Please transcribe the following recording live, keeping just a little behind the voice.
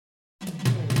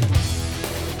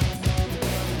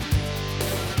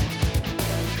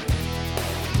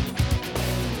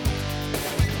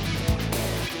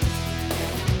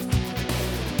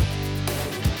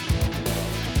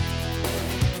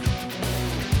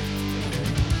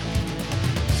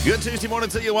Good Tuesday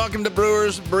morning to you. Welcome to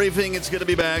Brewers Briefing. It's good to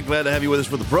be back. Glad to have you with us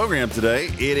for the program today.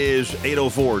 It is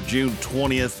 8:04, June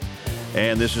 20th,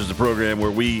 and this is the program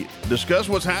where we discuss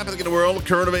what's happening in the world,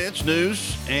 current events,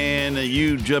 news, and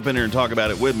you jump in there and talk about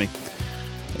it with me.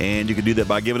 And you can do that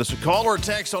by giving us a call or a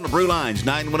text on the Brew Lines,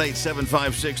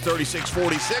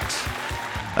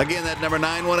 918-756-3646. Again, that number,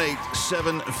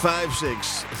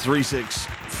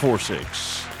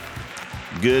 918-756-3646.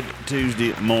 Good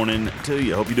Tuesday morning to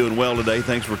you. Hope you're doing well today.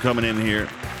 Thanks for coming in here.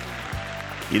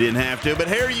 You didn't have to, but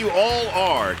here you all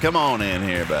are. Come on in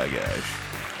here, by gosh.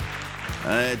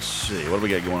 Let's see. What do we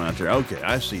got going on there? Okay,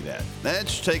 I see that.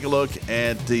 Let's take a look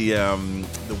at the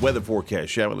weather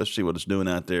forecast, shall we? Let's see what it's doing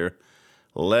out there.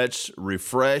 Let's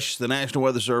refresh the National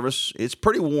Weather Service. It's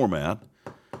pretty warm out.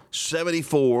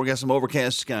 74. We got some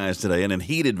overcast skies today, and a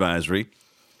heat advisory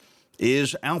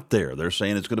is out there. They're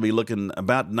saying it's going to be looking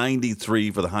about 93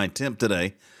 for the high temp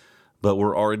today, but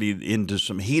we're already into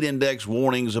some heat index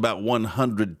warnings about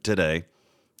 100 today.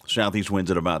 Southeast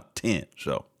winds at about 10,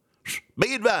 so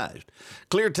be advised.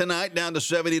 Clear tonight, down to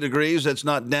 70 degrees. That's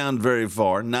not down very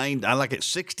far. I like it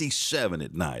 67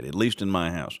 at night, at least in my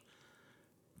house.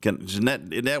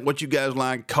 Isn't that what you guys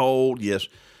like? Cold? Yes.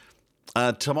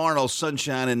 Tomorrow,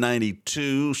 sunshine and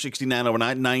 92, 69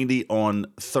 overnight, 90 on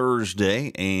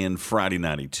Thursday, and Friday,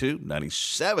 92,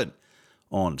 97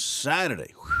 on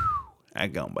Saturday. Whew,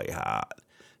 that's going to be hot.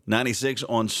 96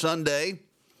 on Sunday,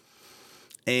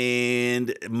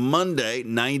 and Monday,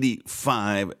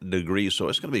 95 degrees. So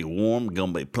it's going to be warm,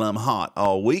 going to be plumb hot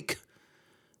all week,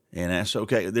 and that's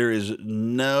okay. There is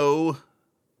no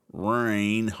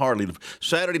rain, hardly.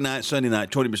 Saturday night, Sunday night,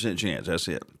 20% chance. That's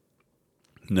it.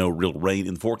 No real rain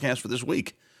in the forecast for this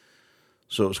week.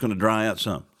 So it's going to dry out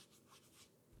some.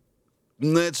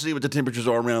 Let's see what the temperatures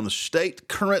are around the state.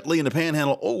 Currently in the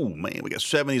Panhandle, oh, man, we got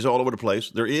 70s all over the place.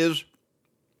 There is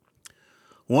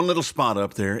one little spot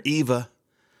up there. Eva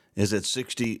is at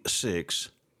 66.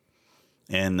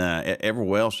 And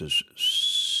everywhere else is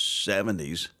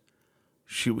 70s.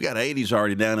 Shoot, we got 80s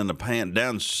already down in the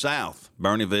down south.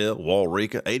 Bernieville,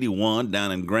 Waurika, 81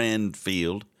 down in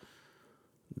Grandfield.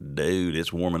 Dude,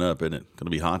 it's warming up, isn't it? Going to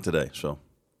be hot today. So,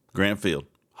 Grandfield,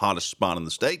 hottest spot in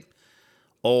the state.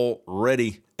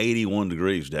 Already 81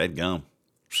 degrees. Dadgum.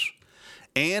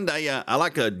 And I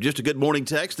like just a good morning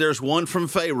text. There's one from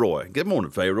Pharoy. Good morning,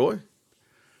 Pharoy.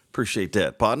 Appreciate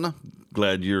that, partner.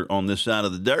 Glad you're on this side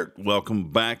of the dirt.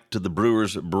 Welcome back to the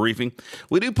Brewers Briefing.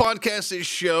 We do podcast this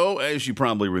show, as you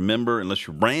probably remember, unless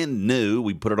you're brand new.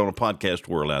 We put it on a podcast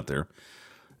world out there.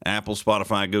 Apple,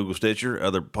 Spotify, Google, Stitcher,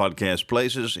 other podcast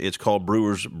places. It's called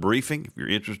Brewers Briefing. If you're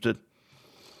interested,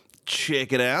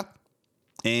 check it out.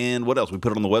 And what else? We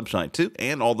put it on the website, too.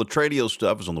 And all the Tradio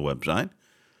stuff is on the website.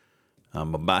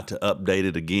 I'm about to update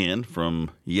it again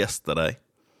from yesterday.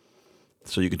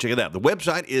 So you can check it out. The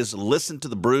website is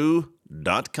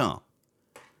listentothebrew.com.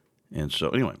 And so,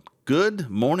 anyway,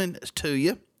 good morning to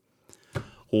you.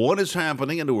 What is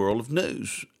happening in the world of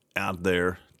news out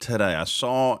there today? I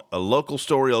saw a local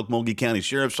story, Okmulgee County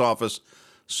Sheriff's Office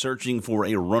searching for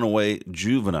a runaway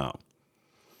juvenile.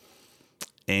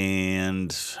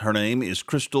 And her name is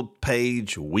Crystal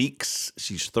Page Weeks.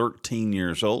 She's 13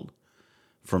 years old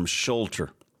from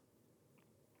Sholter.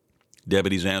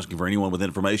 Deputies asking for anyone with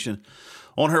information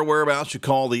on her whereabouts to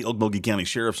call the Okmulgee County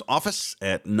Sheriff's Office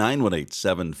at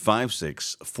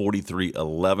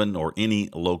 918-756-4311 or any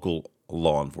local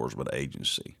law enforcement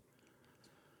agency.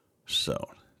 So,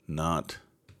 not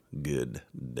good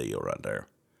deal right there.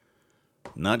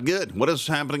 Not good. What is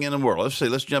happening in the world? Let's see.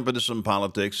 Let's jump into some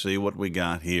politics, see what we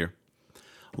got here.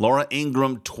 Laura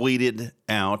Ingraham tweeted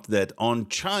out that on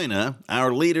China,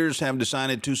 our leaders have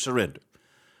decided to surrender.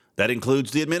 That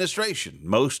includes the administration,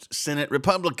 most Senate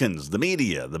Republicans, the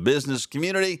media, the business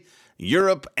community,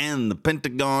 Europe, and the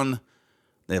Pentagon.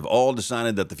 They have all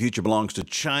decided that the future belongs to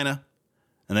China,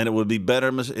 and that it would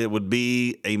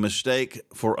be a mistake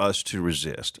for us to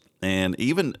resist. And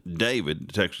even David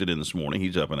texted in this morning,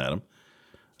 he's up and at him,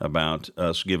 about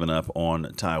us giving up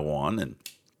on Taiwan. And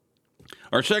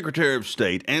our Secretary of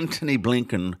State, Antony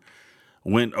Blinken,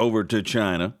 went over to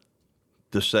China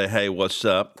to say, hey, what's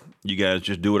up? You guys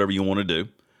just do whatever you want to do.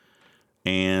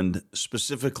 And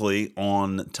specifically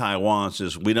on Taiwan,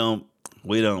 says we don't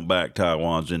back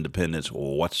Taiwan's independence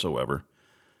whatsoever.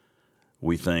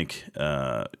 We think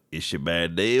it's a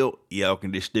bad deal. Y'all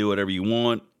can just do whatever you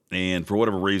want. And for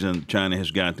whatever reason, China has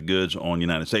got the goods on the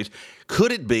United States.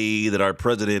 Could it be that our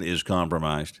president is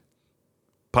compromised?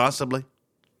 Possibly.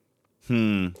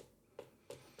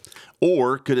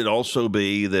 Or could it also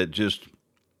be that just,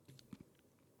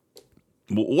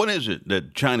 what is it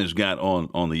that China's got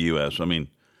on the U.S.? I mean,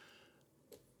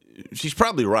 she's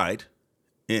probably right.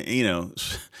 You know,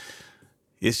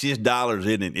 it's just dollars,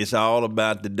 isn't it? It's all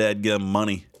about the dadgum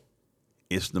money.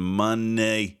 It's the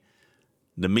money.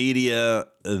 The media,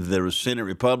 the Senate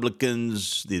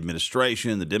Republicans, the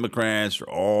administration, the Democrats are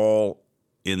all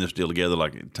in this deal together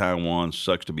like Taiwan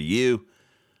sucks to be you.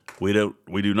 We do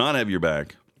not have your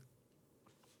back.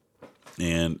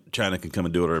 And China can come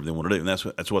and do whatever they want to do. And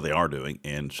that's what they are doing.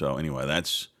 And so anyway,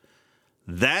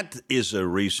 that is a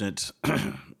recent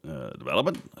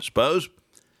development, I suppose.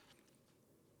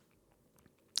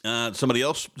 Somebody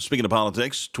else, speaking of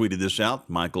politics, tweeted this out,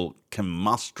 Michael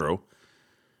Camastro.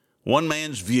 One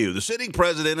man's view. The sitting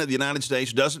president of the United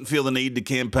States doesn't feel the need to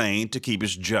campaign to keep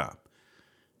his job.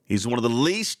 He's one of the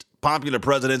least popular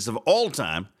presidents of all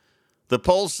time. The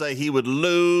polls say he would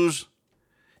lose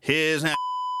his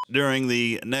during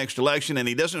the next election, and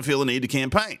he doesn't feel the need to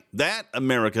campaign. That,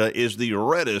 America, is the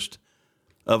reddest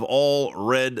of all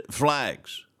red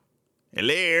flags.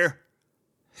 Hello.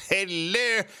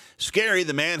 Scary,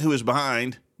 the man who is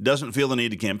behind, doesn't feel the need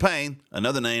to campaign.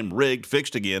 Another name, rigged,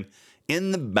 fixed again.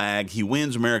 In the bag, he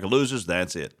wins, America loses,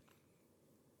 that's it.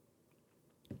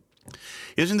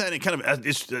 Isn't that kind of,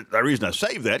 it's the reason I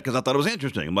saved that, because I thought it was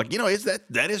interesting. I'm like,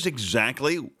 that is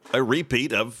exactly a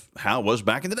repeat of how it was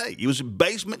back in the day. He was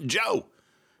Basement Joe.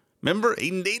 Remember, he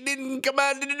didn't come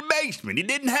out into the basement. He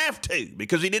didn't have to,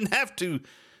 because he didn't have to.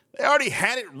 They already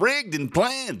had it rigged and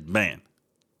planned, man.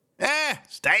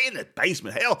 Stay in the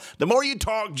basement. Hell, the more you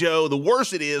talk, Joe, the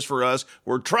worse it is for us.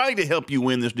 We're trying to help you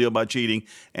win this deal by cheating,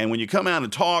 and when you come out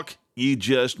and talk, you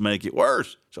just make it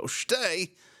worse. So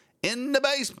stay in the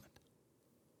basement.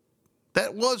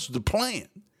 That was the plan.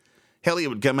 Hell, he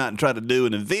would come out and try to do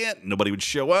an event. Nobody would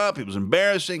show up. It was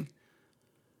embarrassing.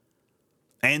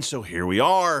 And so here we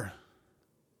are.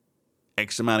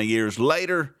 X amount of years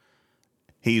later.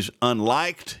 He's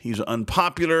unliked. He's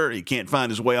unpopular. He can't find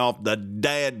his way off the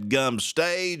dadgum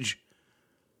stage.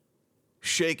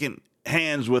 Shaking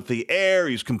hands with the air.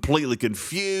 He's completely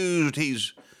confused.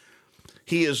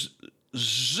 He is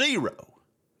zero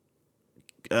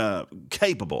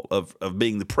capable of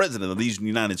being the president of these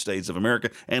United States of America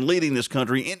and leading this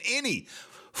country in any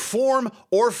form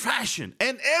or fashion.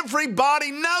 And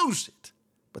everybody knows it.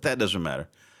 But that doesn't matter.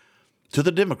 To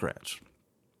the Democrats,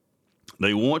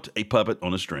 they want a puppet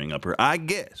on a string up here, I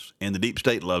guess. And the deep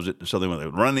state loves it, so they want to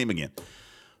run him again.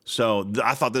 So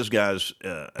I thought this guy's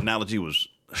analogy was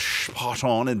spot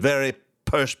on and very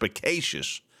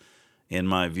perspicacious in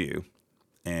my view.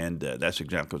 And that's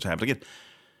exactly what's happening again.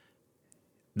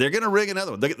 They're going to rig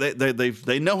another one.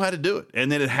 They know how to do it.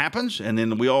 And then it happens, and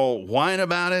then we all whine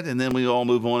about it, and then we all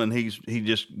move on, and he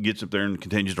just gets up there and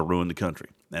continues to ruin the country.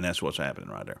 And that's what's happening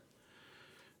right there.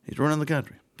 He's ruining the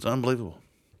country. It's unbelievable.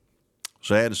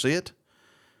 Sad to see it.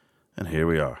 And here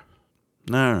we are.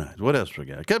 All right, what else we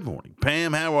got? Good morning.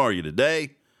 Pam, how are you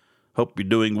today? Hope you're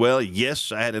doing well.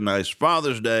 Yes, I had a nice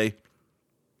Father's Day.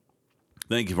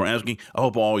 Thank you for asking. I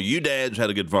hope all you dads had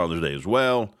a good Father's Day as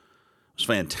well. It was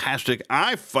fantastic.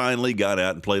 I finally got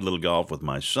out and played a little golf with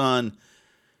my son,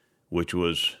 which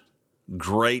was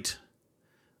great.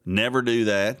 Never do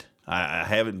that. I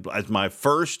haven't. It's my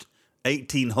first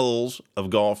 18 holes of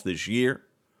golf this year.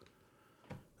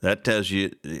 That tells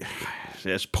you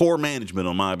that's poor management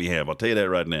on my behalf. I'll tell you that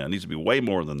right now. It needs to be way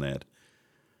more than that.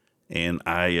 And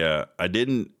I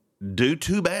didn't do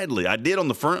too badly. I did on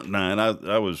the front nine.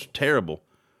 I was terrible.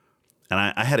 And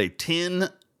I had a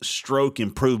 10-stroke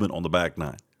improvement on the back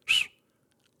nine.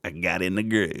 I got in the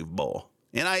groove, boy.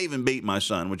 And I even beat my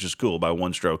son, which is cool, by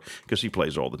 1 stroke because he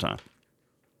plays all the time.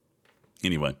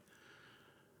 Anyway.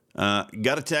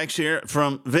 Got a text here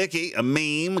from Vicky, a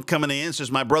meme coming in.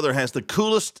 Says, my brother has the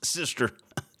coolest sister.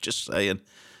 Just saying.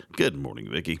 Good morning,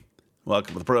 Vicky.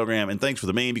 Welcome to the program, and thanks for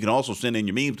the meme. You can also send in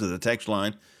your meme to the text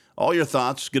line. All your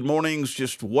thoughts, good mornings,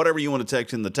 just whatever you want to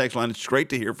text in the text line. It's great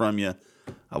to hear from you.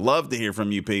 I love to hear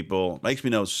from you people. Makes me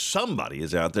know somebody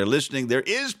is out there listening. There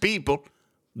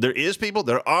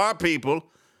are people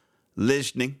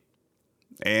listening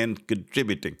and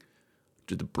contributing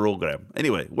to the program.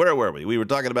 Anyway, where were we? We were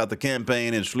talking about the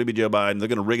campaign and Sleepy Joe Biden. They're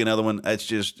going to rig another one. That's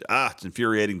just, it's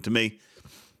infuriating to me.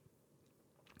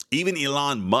 Even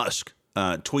Elon Musk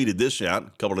tweeted this out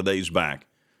a couple of days back.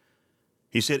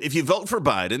 He said, if you vote for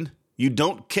Biden, you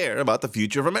don't care about the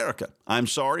future of America. I'm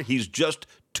sorry, he's just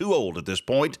too old at this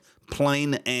point,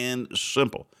 plain and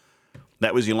simple.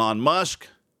 That was Elon Musk,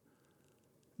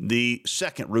 the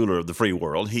second ruler of the free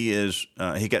world. He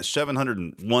got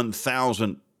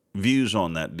 701,000 views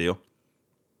on that deal.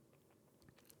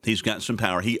 He's got some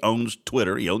power. He owns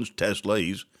Twitter. He owns Tesla.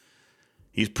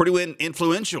 He's pretty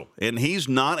influential, and he's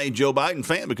not a Joe Biden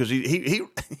fan because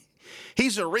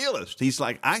He's a realist. He's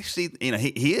like, I see,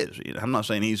 he is. I'm not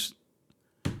saying he's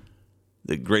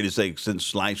the greatest egg since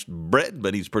sliced bread,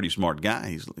 but he's a pretty smart guy.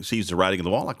 He sees the writing on the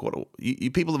wall. Like, what?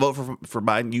 You people that vote for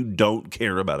Biden, you don't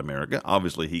care about America.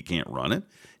 Obviously, he can't run it.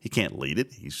 He can't lead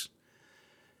it. He's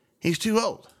too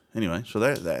old. Anyway, so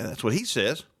that's what he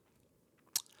says.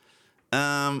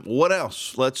 What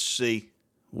else? Let's see.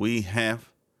 We have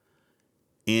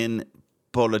in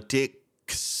politics,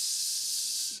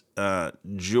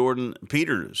 Jordan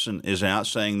Peterson is out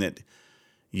saying that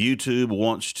YouTube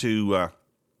wants to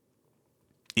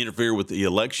interfere with the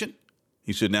election.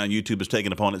 He said now YouTube has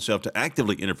taken upon itself to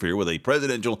actively interfere with a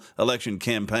presidential election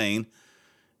campaign.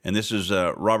 And this is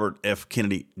Robert F.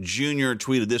 Kennedy Jr.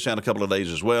 tweeted this out a couple of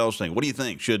days as well, saying, what do you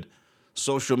think? Should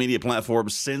social media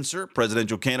platforms censor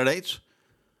presidential candidates?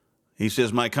 He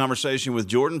says, my conversation with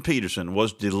Jordan Peterson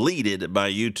was deleted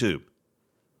by YouTube.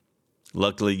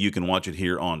 Luckily, you can watch it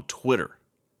here on Twitter.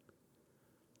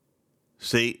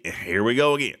 See, here we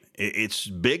go again. It's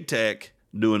big tech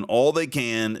doing all they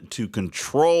can to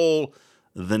control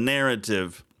the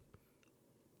narrative.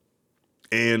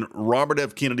 And Robert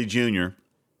F. Kennedy Jr.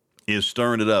 is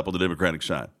stirring it up on the Democratic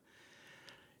side.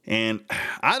 And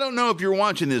I don't know if you're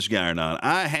watching this guy or not.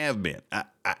 I have been.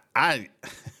 I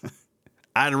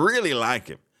really like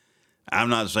him. I'm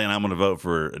not saying I'm going to vote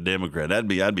for a Democrat. That'd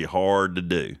be hard to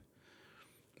do.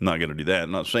 I'm not going to do that.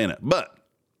 I'm not saying that. But,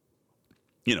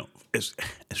 as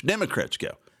Democrats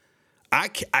go, I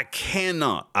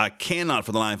cannot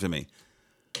for the life of me.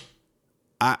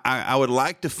 I would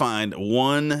like to find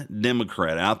one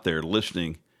Democrat out there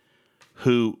listening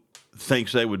who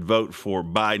thinks they would vote for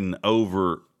Biden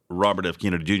over Robert F.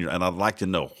 Kennedy Jr., and I'd like to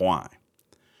know why.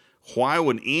 Why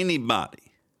would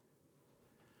anybody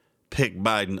pick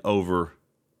Biden over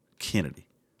Kennedy?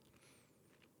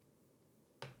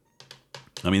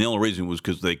 I mean, the only reason was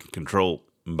because they can control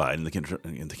Biden. They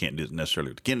can't do it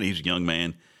necessarily with Kennedy. He's a young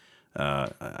man.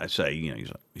 I say,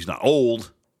 he's not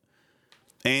old,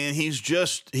 and he's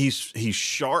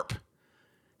sharp.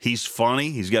 He's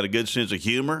funny. He's got a good sense of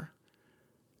humor,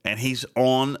 and he's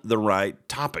on the right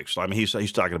topics. I mean,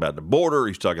 he's talking about the border.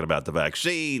 He's talking about the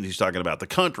vaccine. He's talking about the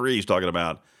country. He's talking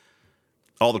about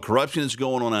all the corruption that's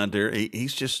going on out there.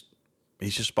 He's just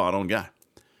spot on guy.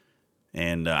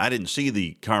 And I didn't see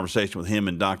the conversation with him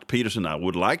and Dr. Peterson. I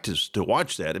would like to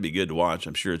watch that. It'd be good to watch.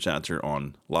 I'm sure it's out there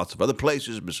on lots of other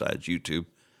places besides YouTube.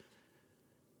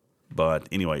 But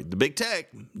anyway, the big tech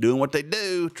doing what they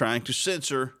do, trying to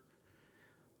censor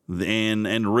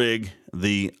and rig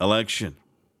the election.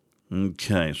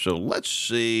 Okay, so let's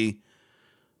see.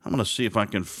 I'm going to see if I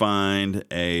can find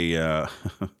a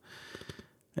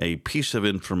piece of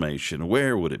information.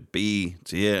 Where would it be?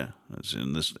 It's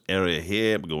in this area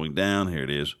here. I'm going down. Here it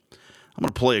is. I'm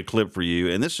going to play a clip for you,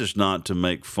 and this is not to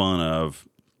make fun of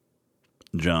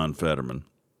John Fetterman.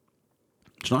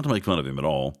 It's not to make fun of him at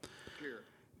all,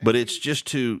 but it's just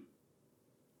to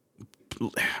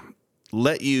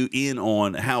let you in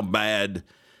on how bad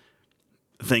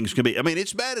things can be. I mean,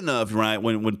 it's bad enough, right,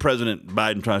 when President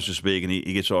Biden tries to speak and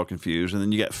he gets all confused, and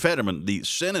then you got Fetterman, the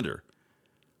senator,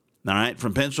 all right,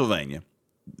 from Pennsylvania.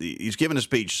 He's giving a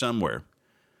speech somewhere,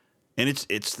 and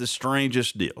it's the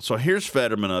strangest deal. So here's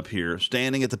Fetterman up here,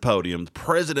 standing at the podium, the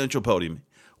presidential podium,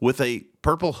 with a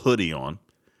purple hoodie on.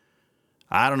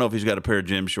 I don't know if he's got a pair of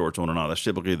gym shorts on or not. That's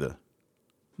typically the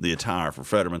attire for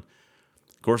Fetterman.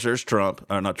 Of course, there's Biden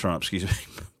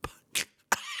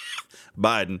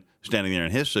standing there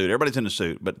in his suit. Everybody's in a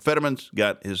suit, but Fetterman's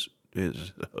got his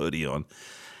hoodie on.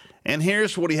 And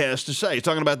here's what he has to say. He's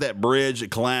talking about that bridge that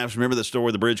collapsed. Remember the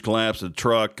story? The bridge collapsed, the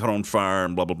truck caught on fire,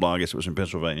 and blah, blah, blah. I guess it was in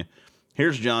Pennsylvania.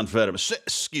 Here's John Fetterman.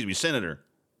 Senator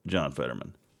John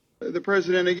Fetterman. The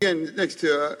president, again, next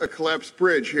to a collapsed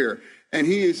bridge here. And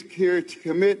he is here to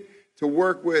commit to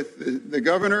work with the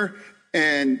governor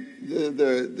and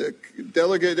the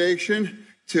delegation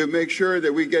to make sure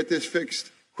that we get this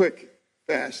fixed quick,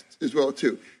 fast as well,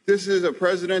 too. This is a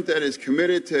president that is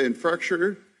committed to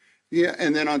infrastructure. Yeah,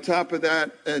 and then on top of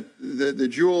that, the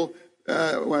dual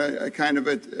kind of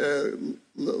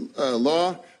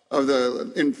law of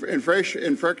the inflation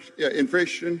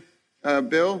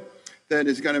bill that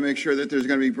is going to make sure that there's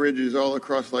going to be bridges all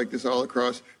across like this, all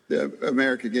across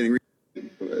America getting.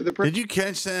 Did you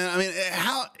catch that? I mean,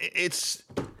 how it's,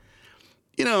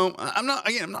 I'm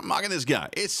not mocking this guy.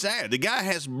 It's sad. The guy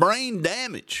has brain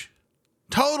damage,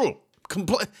 total,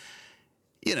 complete.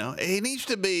 He needs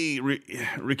to be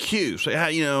recused. Say,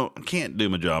 I can't do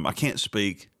my job. I can't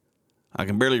speak. I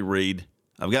can barely read.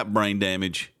 I've got brain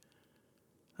damage.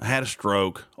 I had a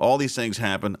stroke. All these things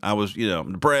happen. I was,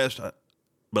 depressed.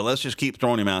 But let's just keep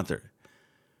throwing him out there.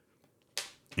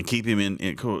 and keep him in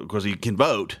because he can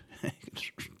vote.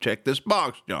 Check this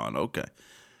box, John. Okay.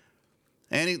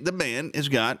 And the man has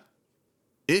got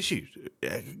issues.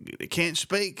 He can't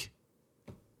speak.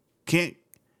 And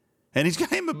he's got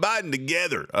him and Biden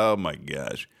together. Oh, my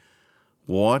gosh.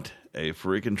 What a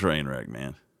freaking train wreck,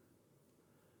 man.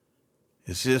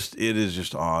 It is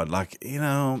just odd. Like,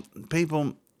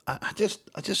 people, I just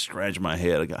scratch my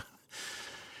head. I go,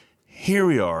 here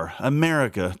we are,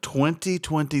 America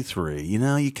 2023.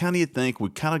 You kind of think we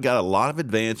kind of got a lot of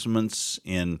advancements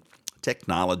in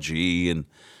technology, and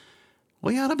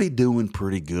we ought to be doing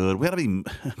pretty good. We ought to be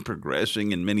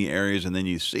progressing in many areas, and then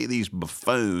you see these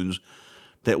buffoons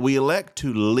that we elect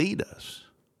to lead us.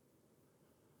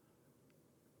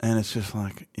 And it's just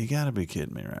like, you got to be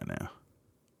kidding me right now.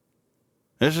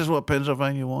 This is what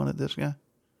Pennsylvania wanted, this guy?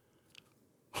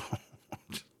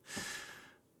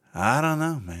 I don't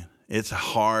know, man. It's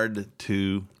hard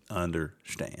to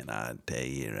understand, I tell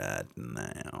you right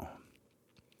now.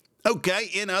 Okay,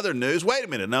 in other news, wait a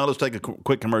minute. Now let's take a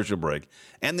quick commercial break,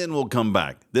 and then we'll come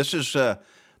back. This is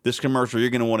this commercial you're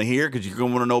going to want to hear because you're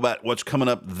going to want to know about what's coming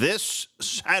up this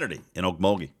Saturday in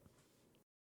Okmulgee.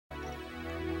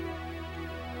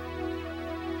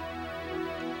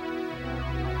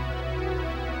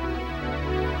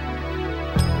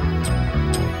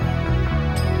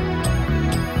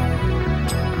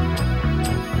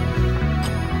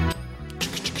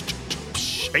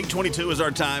 8:22 is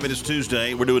our time. It is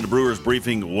Tuesday. We're doing the Brewers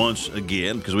briefing once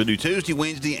again because we do Tuesday,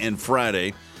 Wednesday, and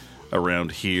Friday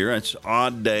around here. It's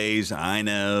odd days, I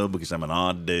know, because I'm an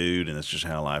odd dude, and that's just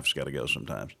how life's got to go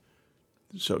sometimes.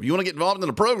 So if you want to get involved in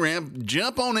the program,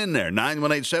 jump on in there,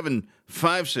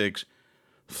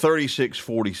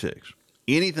 918-756-3646.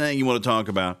 Anything you want to talk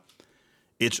about,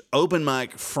 it's Open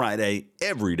Mic Friday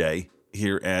every day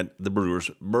here at the Brewers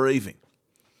briefing.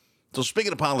 So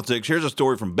speaking of politics, here's a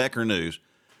story from Becker News.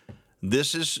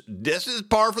 This is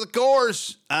par for the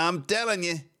course. I'm telling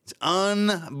you, it's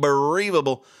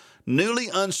unbelievable. Newly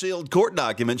unsealed court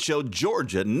documents show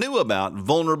Georgia knew about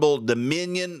vulnerable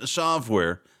Dominion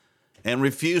software and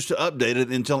refused to update it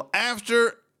until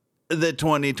after the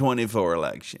 2024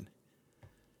 election.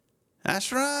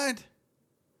 That's right.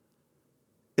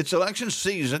 It's election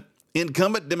season.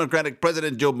 Incumbent Democratic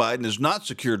President Joe Biden has not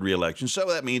secured re-election, so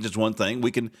that means it's one thing.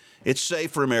 It's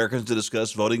safe for Americans to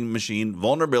discuss voting machine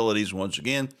vulnerabilities once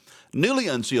again. Newly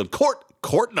unsealed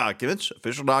court documents,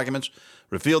 official documents,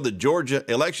 revealed that Georgia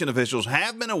election officials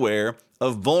have been aware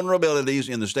of vulnerabilities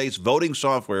in the state's voting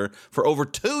software for over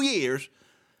 2 years,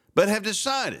 but have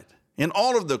decided, in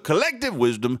all of the collective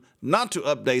wisdom, not to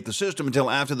update the system until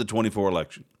after the 24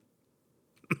 election.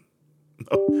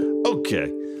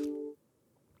 Okay.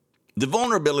 The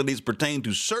vulnerabilities pertain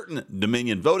to certain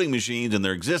Dominion voting machines, and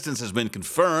their existence has been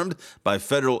confirmed by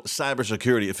federal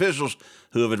cybersecurity officials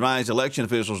who have advised election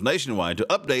officials nationwide to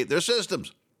update their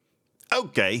systems.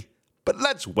 Okay, but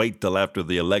let's wait till after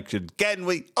the election, can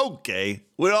we? Okay,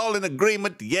 we're all in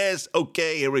agreement. Yes,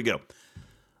 okay, here we go.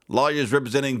 Lawyers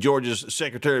representing Georgia's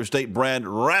Secretary of State Brad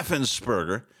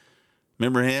Raffensperger,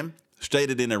 remember him,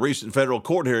 stated in a recent federal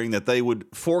court hearing that they would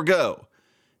forego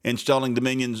installing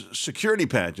Dominion's security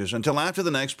patches until after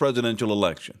the next presidential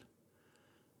election.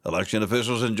 Election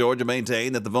officials in Georgia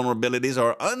maintain that the vulnerabilities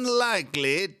are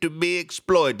unlikely to be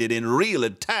exploited in real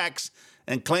attacks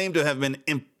and claim to have been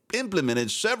implemented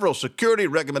several security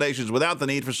recommendations without the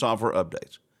need for software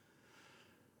updates.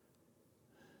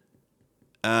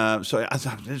 So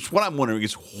what I'm wondering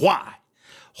is why?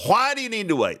 Why do you need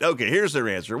to wait? Okay, here's their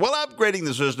answer. Well, upgrading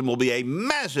the system will be a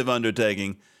massive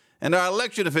undertaking, and our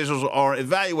election officials are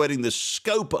evaluating the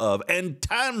scope of and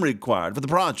time required for the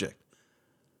project.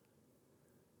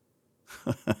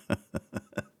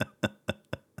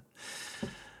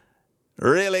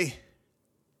 Really?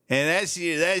 And that's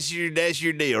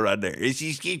your deal right there.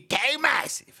 It's too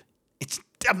massive. It's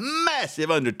a massive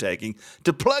undertaking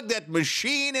to plug that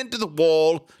machine into the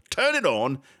wall, turn it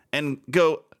on, and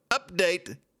go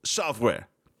update software.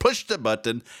 Push the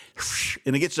button,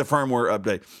 and it gets a firmware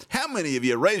update. How many of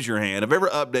you, raise your hand, have ever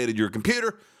updated your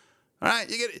computer? All right,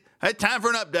 you get it. Hey, time for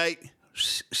an update.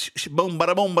 Boom,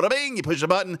 bada boom, bada bing. You push the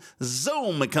button,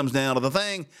 zoom, it comes down to the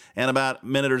thing, and about a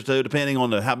minute or two, depending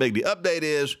on how big the update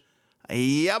is,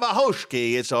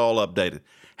 yabahoshki, it's all updated.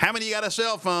 How many of you got a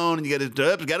cell phone and you got a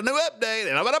new update,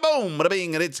 and bada boom, bada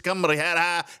bing, and it's come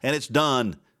high, and it's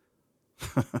done.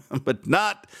 But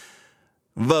not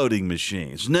voting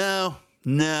machines. No.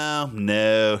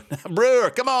 Brewer,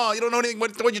 come on. You don't know anything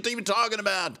what you're even talking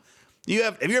about.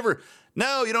 Have you ever?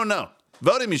 No, you don't know.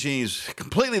 Voting machines,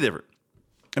 completely different.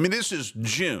 I mean, this is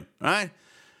June, right?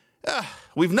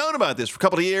 We've known about this for a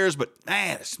couple of years, but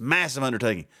man, it's a massive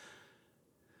undertaking.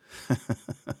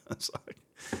 It's like,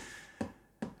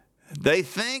 they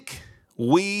think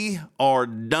we are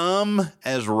dumb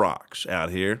as rocks out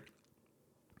here.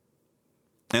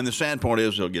 And the sad part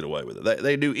is they'll get away with it.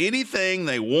 They do anything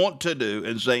they want to do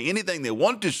and say anything they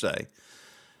want to say.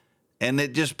 And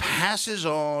it just passes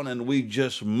on and we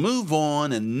just move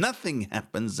on and nothing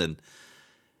happens. And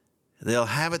they'll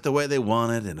have it the way they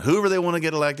want it. And whoever they want to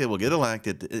get elected will get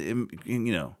elected.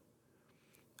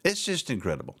 It's just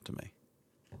incredible to me.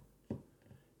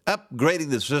 Upgrading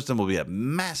the system will be a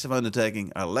massive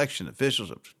undertaking. Our election officials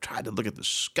have tried to look at the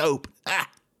scope.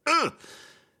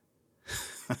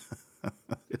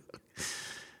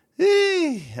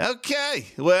 Okay,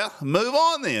 well, move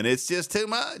on then. It's just too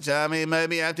much. I mean,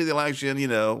 maybe after the election,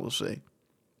 we'll see.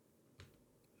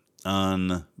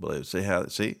 Unbelievable.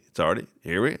 See, it's already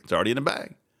in the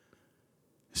bag.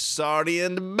 It's already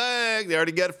in the bag. They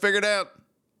already got it figured out.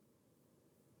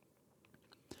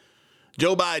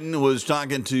 Joe Biden was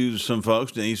talking to some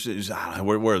folks, and he says,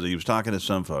 where was he? He was talking to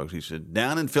some folks. He said,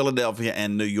 down in Philadelphia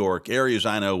and New York, areas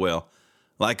I know well,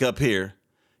 like up here,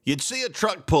 you'd see a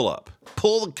truck pull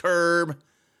the curb,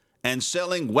 and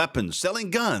selling weapons, selling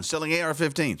guns, selling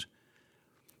AR-15s.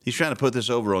 He's trying to put this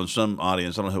over on some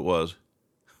audience. I don't know who it was.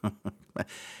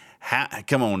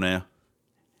 Come on now.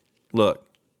 Look,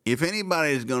 if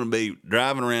anybody is going to be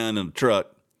driving around in a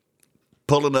truck,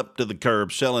 pulling up to the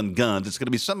curb, selling guns, it's going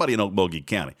to be somebody in Okmulgee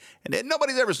County. And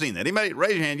nobody's ever seen that. Anybody,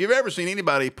 raise your hand. You've ever seen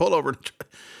anybody pull over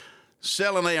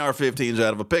selling AR-15s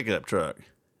out of a pickup truck?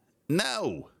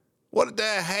 No. What the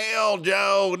hell,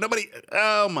 Joe? Nobody.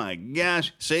 Oh, my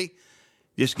gosh. See?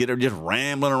 Just get her just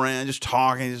rambling around, just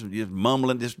talking, just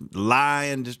mumbling, just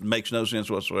lying, just makes no sense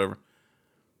whatsoever.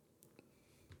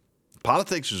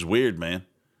 Politics is weird, man.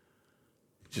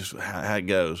 Just how it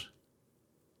goes.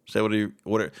 Say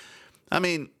whatever. I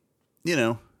mean,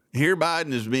 here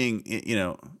Biden is being,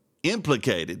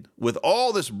 implicated with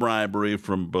all this bribery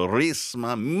from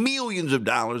Burisma, millions of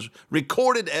dollars,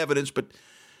 recorded evidence. But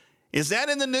is that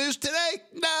in the news today?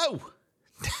 No.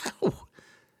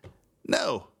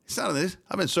 It's not in the news.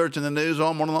 I've been searching the news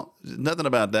all morning long. Nothing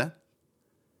about that.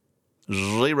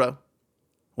 Zero.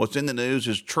 What's in the news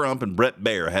is Trump and Brett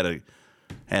Baer had an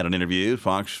interview.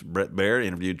 Fox Brett Baer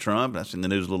interviewed Trump. That's in the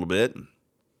news a little bit.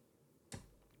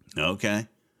 Okay.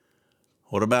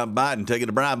 What about Biden taking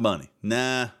the bribe money?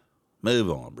 Nah. Move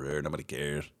on, bro. Nobody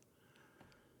cares.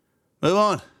 Move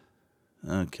on.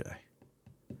 Okay.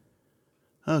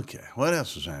 What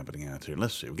else is happening out there?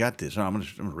 Let's see. We got this. I'm going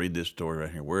to read this story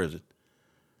right here. Where is it?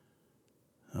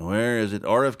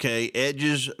 RFK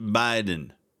edges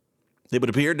Biden. It would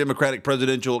appear Democratic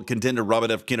presidential contender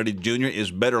Robert F. Kennedy Jr.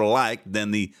 is better liked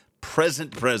than the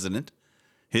present president,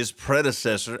 his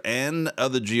predecessor, and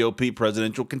other GOP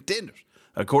presidential contenders.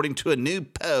 According to a new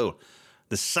poll,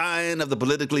 the sign of the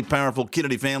politically powerful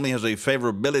Kennedy family has a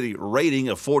favorability rating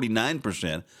of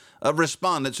 49% of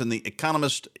respondents in the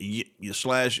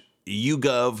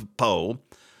Economist/YouGov poll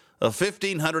of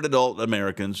 1,500 adult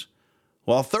Americans,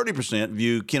 while 30%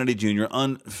 view Kennedy Jr.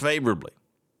 unfavorably.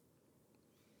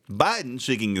 Biden,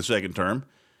 seeking a second term,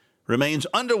 remains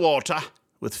underwater,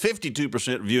 with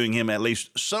 52% viewing him at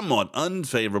least somewhat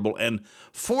unfavorable and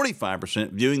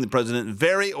 45% viewing the president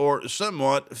very or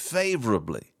somewhat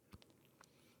favorably.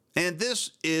 And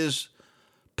this is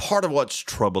part of what's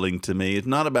troubling to me. It's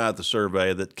not about the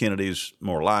survey that Kennedy's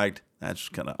more liked. That's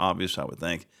kind of obvious, I would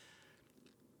think.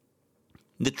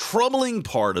 The troubling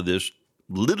part of this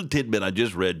little tidbit I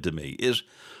just read to me is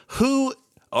who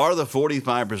are the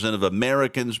 45% of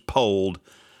Americans polled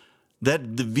that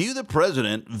view the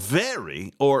president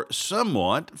very or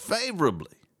somewhat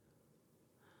favorably.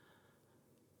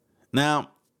 Now,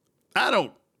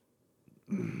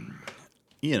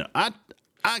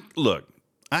 look,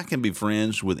 I can be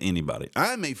friends with anybody.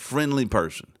 I'm a friendly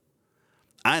person.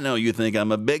 I know you think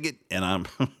I'm a bigot and I'm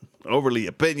overly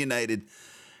opinionated,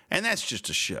 and that's just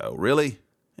a show, really.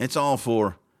 It's all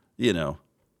for, it's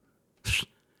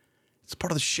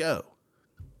part of the show.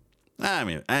 I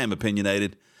mean, I am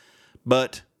opinionated,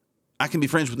 but I can be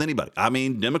friends with anybody. I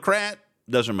mean, Democrat,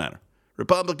 doesn't matter.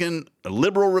 Republican,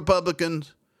 liberal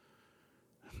Republicans,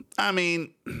 I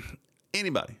mean,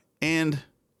 anybody. And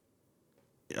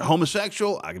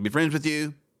homosexual, I can be friends with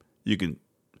you. You can,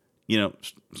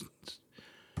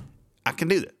 I can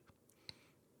do that.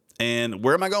 And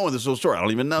where am I going with this little story? I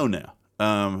don't even know now.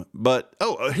 But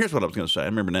here's what I was going to say. I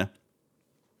remember now.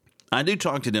 I do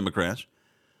talk to Democrats.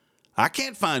 I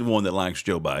can't find one that likes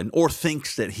Joe Biden or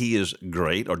thinks that he is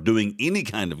great or doing any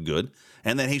kind of good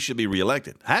and that he should be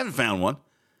reelected. I haven't found one.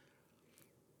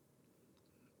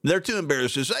 They're too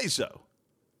embarrassed to say so.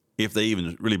 if they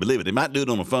even really believe it. They might do it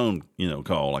on a phone,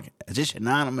 call. Like, is this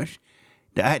anonymous?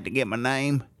 Do I have to get my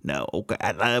name? No. Okay,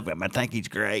 I love him. I think he's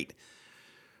great.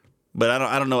 But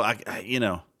I don't know.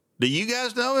 Do you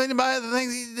guys know anybody that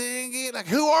thinks he didn't get? Like,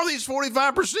 who are these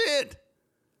 45%?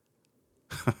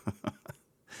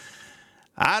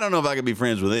 I don't know if I could be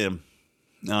friends with him,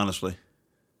 honestly.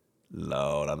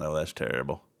 Lord, I know that's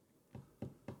terrible.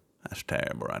 That's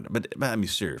terrible right there. But I mean,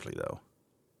 seriously, though.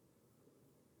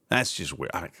 That's just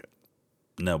weird.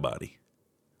 Nobody.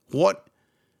 What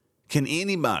can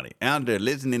anybody out there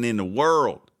listening in the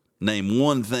world name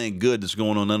one thing good that's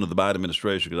going on under the Biden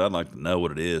administration? Because I'd like to know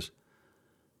what it is.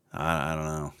 I don't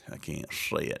know. I can't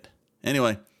see it.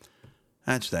 Anyway,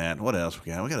 that's that. What else we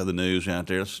got? We got other news out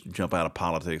there. Let's jump out of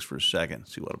politics for a second.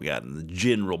 See what we got in the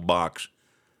general box.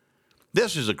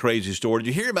 This is a crazy story.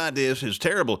 Did you hear about this? It's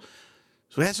terrible.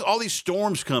 So we had all these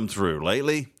storms come through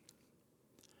lately.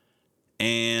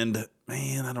 And,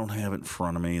 man, I don't have it in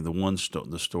front of me,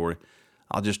 the story.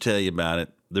 I'll just tell you about it.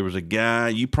 There was a guy,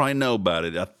 you probably know about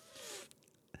it.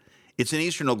 It's in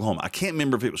eastern Oklahoma. I can't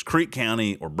remember if it was Creek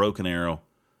County or Broken Arrow,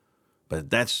 but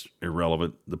that's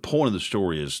irrelevant. The point of the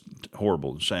story is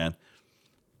horrible and sad.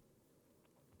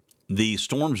 The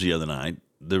storms the other night,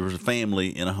 there was a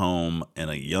family in a home, and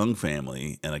a young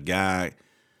family, and a guy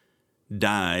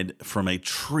died from a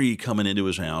tree coming into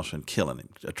his house and killing him.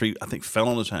 A tree, I think, fell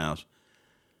on his house.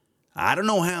 I don't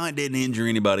know how it didn't injure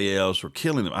anybody else or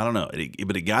killing him. I don't know.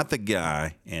 But it got the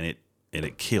guy, and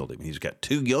it killed him. He's got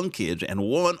 2 young kids and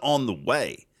 1 on the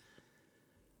way.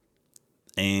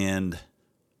 And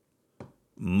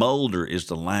Mulder is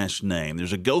the last name.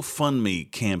 There's a GoFundMe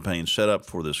campaign set up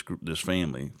for this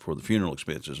family for the funeral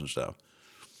expenses and stuff.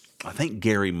 I think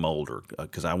Gary Mulder,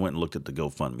 because I went and looked at the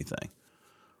GoFundMe thing.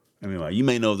 Anyway, you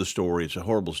may know the story. It's a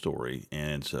horrible story,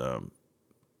 and it's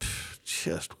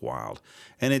just wild.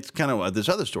 And it's kind of this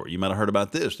other story. You might have heard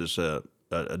about this. This a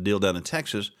deal down in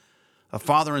Texas. A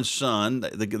father and son.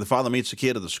 The father meets the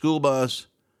kid at the school bus.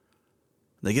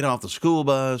 They get off the school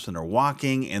bus, and they're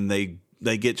walking, and they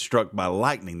get struck by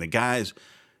lightning. The guy's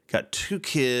got 2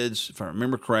 kids, if I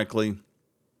remember correctly.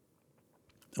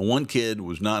 One kid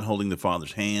was not holding the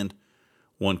father's hand.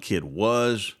 One kid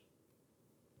was.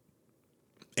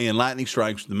 And lightning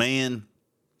strikes the man.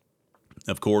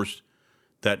 Of course,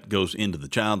 that goes into the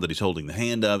child that he's holding the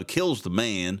hand of. It kills the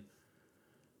man.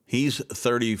 He's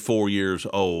 34 years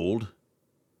old.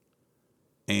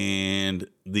 And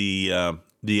the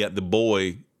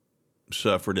boy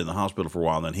suffered in the hospital for a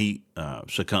while. Then he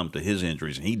succumbed to his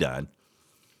injuries and he died.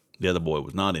 The other boy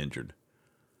was not injured.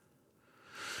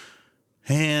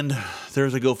 And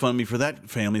there's a GoFundMe for that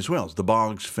family as well. It's the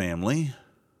Boggs family.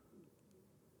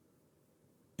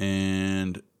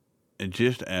 And it's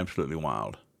just absolutely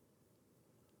wild.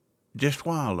 Just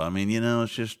wild. I mean,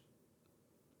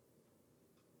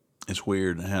 it's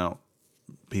weird how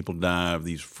people die of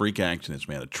these freak accidents,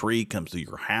 man. A tree comes through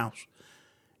your house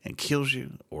and kills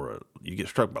you, or you get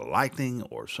struck by lightning,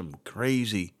 or some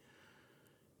crazy,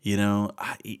 you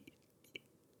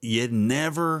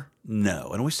never know.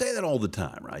 And we say that all the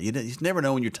time, right? You never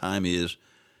know when your time is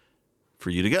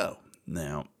for you to go.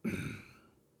 Now,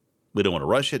 we don't want to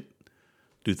rush it,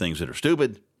 do things that are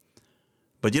stupid,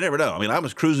 but you never know. I mean, I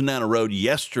was cruising down a road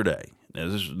yesterday. Now,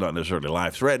 this is not necessarily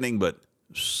life-threatening, but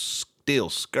still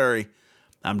scary.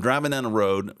 I'm driving down the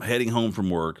road, heading home from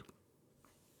work,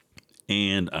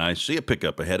 and I see a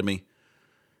pickup ahead of me,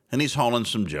 and he's hauling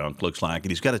some junk, looks like,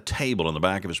 and he's got a table on the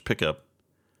back of his pickup,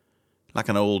 like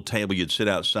an old table you'd sit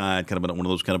outside, kind of one of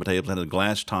those kind of tables, had a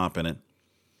glass top in it.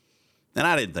 And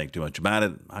I didn't think too much about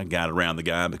it. I got around the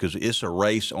guy because it's a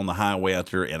race on the highway out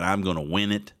there, and I'm going to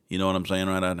win it. You know what I'm saying,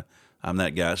 right? I'm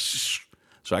that guy. So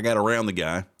I got around the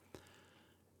guy,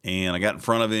 and I got in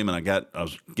front of him, and I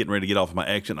was getting ready to get off my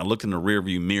exit, and I looked in the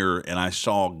rearview mirror, and I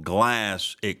saw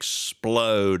glass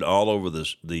explode all over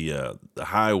the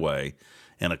highway,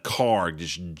 and a car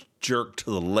just jerked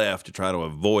to the left to try to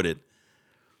avoid it,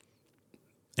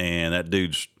 and that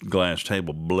dude's glass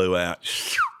table blew out.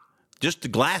 Just the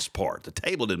glass part. The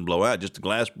table didn't blow out. Just the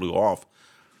glass blew off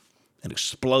and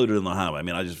exploded in the highway. I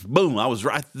mean, I was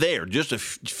right there just a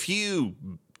few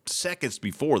seconds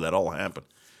before that all happened.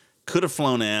 Could have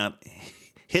flown out,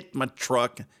 hit my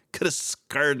truck, could have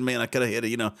scared me, and I could have hit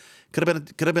it, could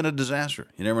have been a disaster.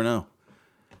 You never know.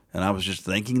 And I was just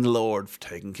thanking the Lord for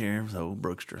taking care of the old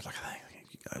Brookster. Like, thank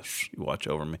you guys, you watch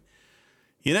over me.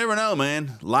 You never know,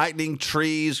 man. Lightning,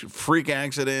 trees, freak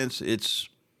accidents, it's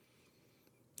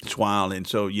wild, and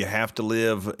so you have to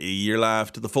live your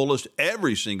life to the fullest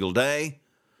every single day.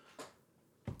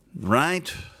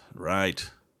 Right.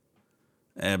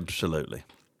 Absolutely.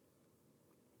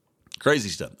 Crazy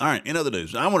stuff. All right, in other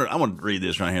news, I want to read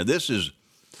this right here. This is,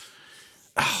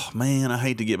 oh man, I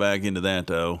hate to get back into that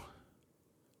though.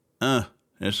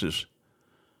 This is,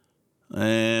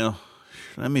 well,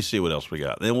 let me see what else we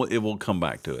got. Then we'll come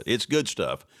back to it. It's good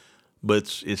stuff,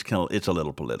 but it's a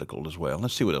little political as well.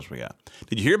 Let's see what else we got.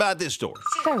 Did you hear about this story?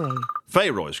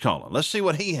 Pharoy's calling. Let's see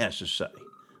what he has to say.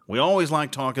 We always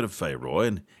like talking to Pharoy,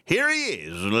 and here he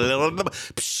is.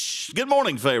 Good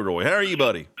morning, Pharoy. How are you,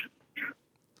 buddy?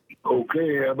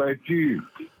 Okay, how about you?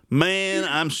 Man,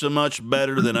 I'm so much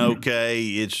better than okay.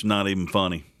 It's not even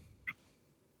funny.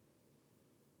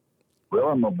 Well,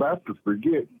 I'm about to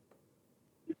forget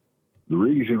the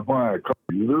reason why I called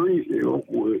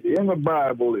you. In the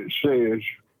Bible, it says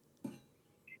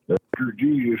that after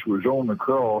Jesus was on the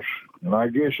cross, and I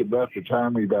guess about the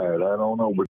time he died, I don't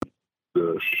know, but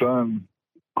the sun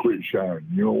quit shining.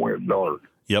 It went dark.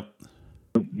 Yep.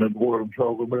 Remember what I'm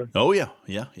talking about? Oh, yeah.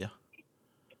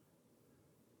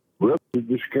 Well, there's a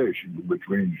discussion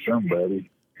between somebody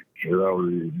that I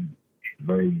already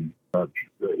named not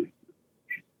to say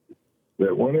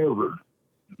that whenever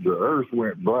the earth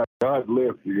went black, God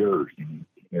left the earth and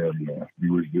he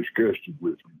was disgusted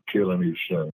with killing his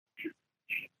son.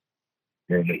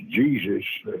 And that Jesus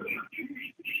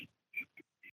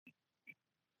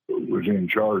was in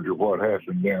charge of what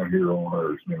happened down here on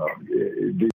earth.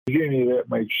 Does any of that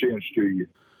make sense to you?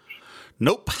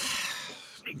 Nope.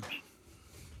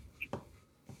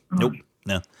 Nope.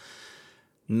 No.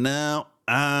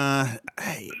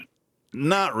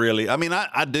 Not really. I mean,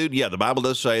 I do. Yeah, the Bible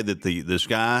does say that the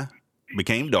sky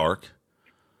became dark,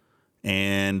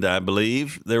 and I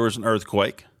believe there was an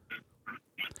earthquake,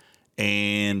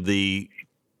 and the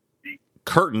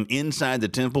curtain inside the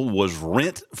temple was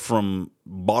rent from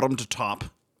bottom to top,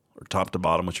 or top to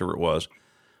bottom, whichever it was,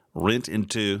 rent in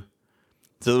two.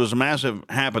 So there was a massive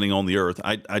happening on the earth.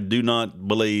 I do not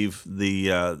believe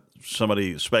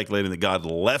somebody speculating that God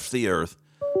left the earth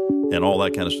and all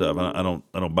that kind of stuff. I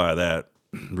don't buy that.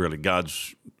 Really, God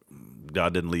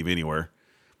didn't leave anywhere,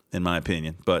 in my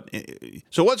opinion. But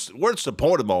so what's the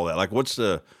point of all that? Like, what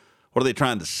are they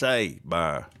trying to say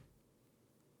by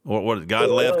what God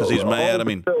left because he's mad? I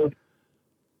mean,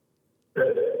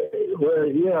 well,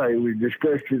 yeah, he was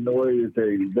discussing the way that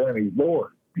they done his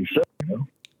born. He said,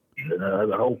 and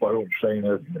I hope I don't say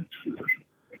nothing.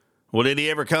 Well, did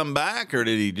he ever come back, or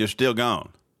did he just still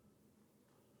gone?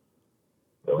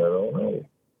 Well, I don't know.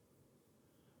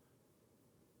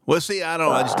 Well, see, I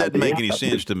don't. It just doesn't make any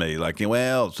sense to me. Like,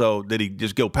 well, so did he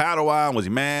just go Padawan? Was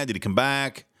he mad? Did he come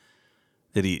back?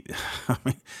 Did he? I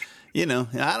mean,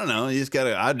 I don't know. You just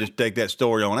gotta. I just take that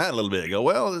story on that a little bit. Go,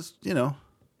 well, it's You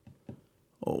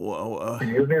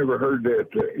never heard that.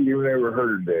 You never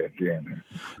heard that, Jen.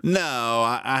 No,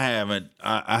 I haven't.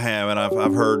 I haven't.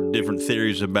 I've heard different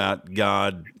theories about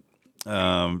God.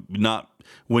 Not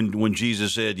when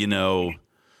Jesus said,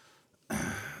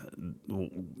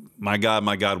 my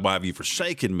God, why have you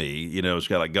forsaken me? It's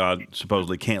got like God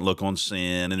supposedly can't look on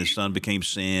sin, and his son became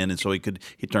sin, and so he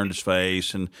turned his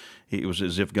face, and it was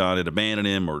as if God had abandoned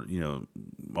him, or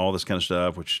all this kind of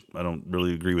stuff, which I don't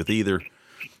really agree with either.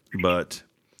 But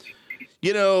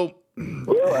well,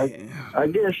 I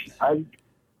guess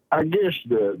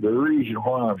the reason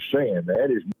why I'm saying that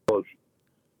is because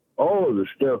all of the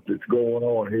stuff that's going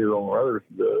on here on Earth,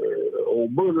 the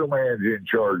old booger man's in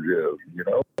charge of,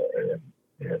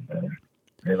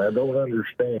 and I don't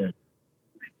understand.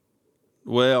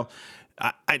 Well,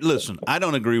 I listen. I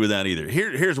don't agree with that either.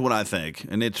 Here's what I think,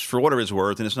 and it's for whatever it's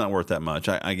worth, and it's not worth that much.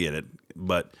 I get it,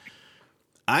 but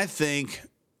I think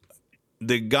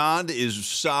that God is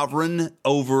sovereign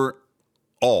over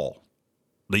all.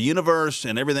 The universe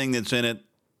and everything that's in it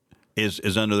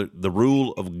is under the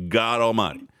rule of God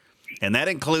Almighty. And that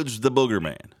includes the booger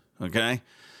man, okay?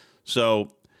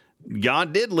 So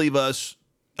God did leave us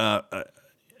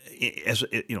as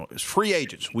free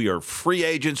agents. We are free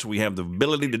agents. We have the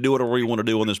ability to do whatever we want to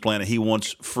do on this planet. He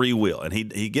wants free will, and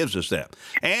he gives us that.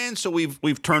 And so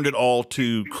we've turned it all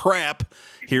to crap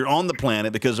here on the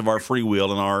planet because of our free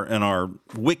will and our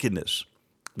wickedness.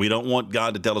 We don't want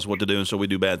God to tell us what to do, and so we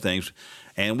do bad things.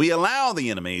 And we allow the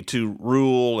enemy to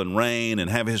rule and reign and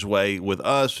have his way with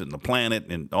us and the planet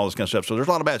and all this kind of stuff. So there's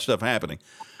a lot of bad stuff happening.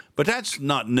 But that's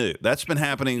not new. That's been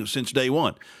happening since day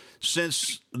one.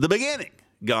 Since the beginning,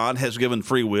 God has given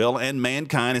free will, and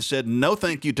mankind has said no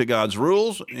thank you to God's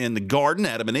rules. In the garden,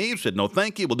 Adam and Eve said no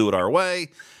thank you, we'll do it our way.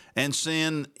 And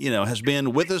sin, has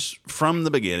been with us from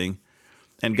the beginning.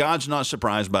 And God's not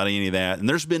surprised by any of that. And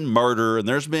there's been murder, and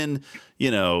there's been,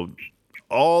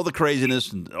 all the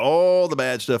craziness and all the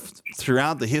bad stuff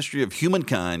throughout the history of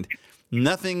humankind.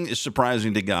 Nothing is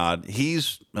surprising to God.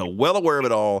 He's well aware of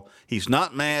it all. He's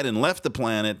not mad and left the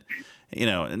planet.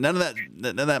 None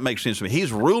of that makes sense to me.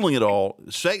 He's ruling it all.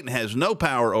 Satan has no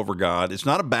power over God. It's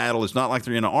not a battle. It's not like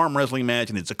they're in an arm wrestling match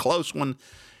and it's a close one.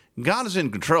 God is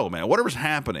in control, man. Whatever's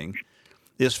happening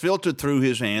is filtered through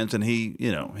his hands, and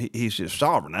he's just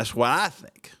sovereign. That's what I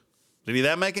think. Did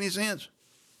that make any sense?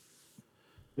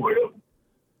 Well,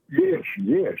 yes,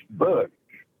 but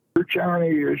China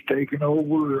is taking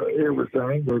over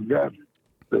everything.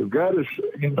 They've got us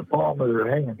in the palm of their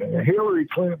hand. And Hillary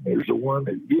Clinton is the one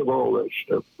that give all that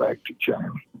stuff back to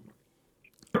China.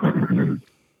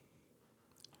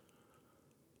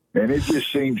 And it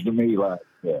just seems to me like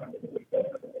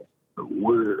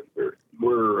we're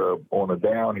on a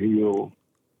downhill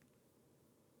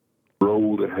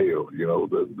road to hell.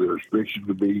 There's fixing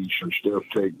to be some stuff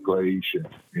take place, and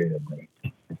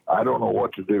I don't know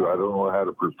what to do. I don't know how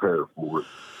to prepare for it.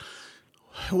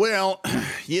 Well,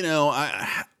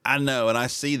 I know, and I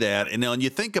see that. And you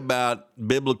think about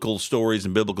biblical stories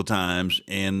and biblical times,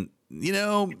 and,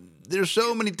 there's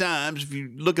so many times, if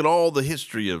you look at all the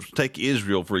history of, take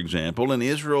Israel, for example, and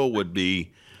Israel would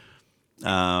be,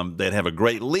 they'd have a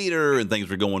great leader, and things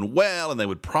were going well, and they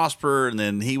would prosper, and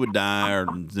then he would die, or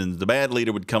then the bad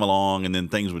leader would come along, and then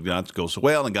things would not go so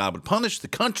well, and God would punish the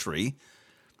country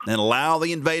and allow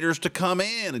the invaders to come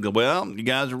in and go, well, you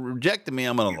guys are rejecting me.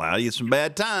 I'm going to allow you some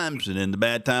bad times. And then the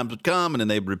bad times would come, and then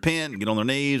they'd repent and get on their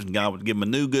knees, and God would give them a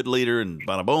new good leader, and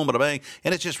bada boom, bada bang.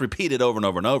 And it's just repeated over and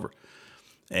over and over.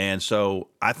 And so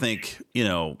I think,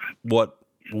 what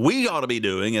we ought to be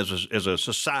doing as a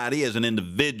society, as an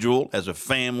individual, as a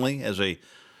family, as a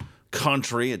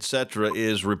country, etc.,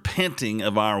 is repenting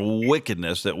of our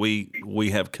wickedness that we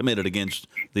have committed against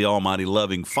the almighty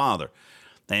loving Father,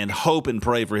 and hope and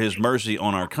pray for his mercy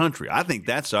on our country. I think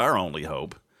that's our only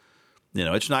hope.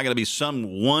 It's not going to be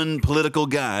some one political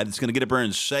guy that's going to get up there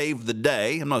and save the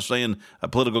day. I'm not saying a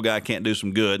political guy can't do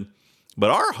some good,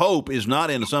 but our hope is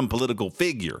not in some political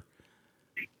figure.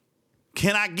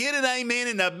 Can I get an amen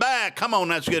in the back? Come on,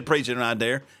 that's good preaching right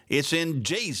there. It's in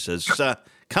Jesus.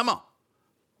 Come on.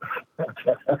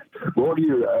 What do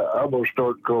you? I'm going to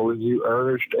start calling you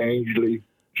Ernest Angley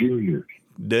Jr.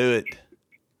 Do it.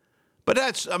 But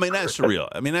that's real.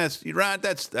 You're right.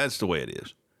 That's the way it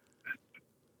is.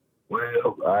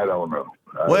 Well, I don't know.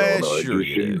 Sure.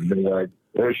 It seems to me like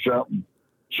there's something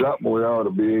we ought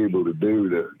to be able to do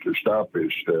to stop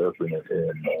this stuff, and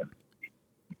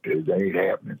it ain't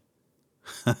happening.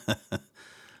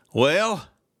 Well,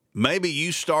 maybe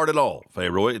you start it all,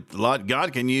 Pharoy.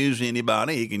 God can use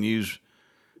anybody.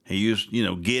 He used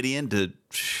Gideon to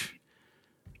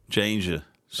change a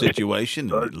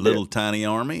situation, a little tiny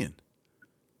army, and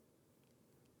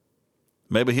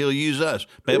maybe he'll use us.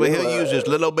 Maybe he'll use this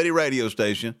little bitty radio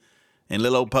station in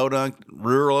little old Podunk,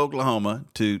 rural Oklahoma,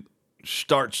 to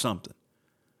start something.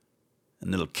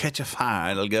 And it'll catch a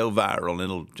fire, it'll go viral, and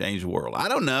it'll change the world. I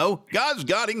don't know. God's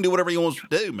God. He can do whatever he wants to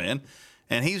do, man.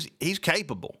 And he's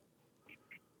capable.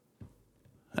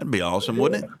 That'd be awesome,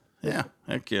 wouldn't it? Yeah,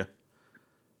 heck yeah.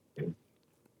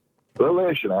 Well,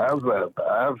 listen, I've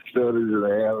studied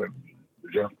around and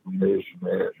jumped from this and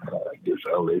that, and I guess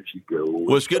I'll let you go.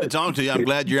 Well, it's good to talk to you. I'm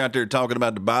glad you're out there talking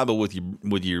about the Bible with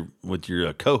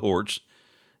your cohorts,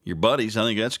 your buddies. I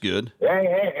think that's good.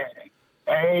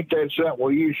 Ain't that something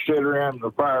where you sit around in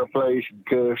the fireplace and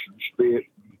cuss and spit?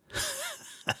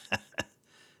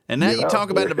 And now you talk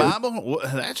about the Bible? Well,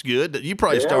 that's good. You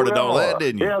probably started all that,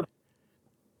 didn't you? Yeah.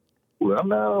 Well,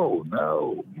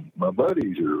 no. My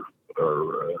buddies are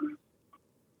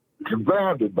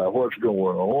confounded by what's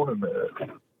going on, and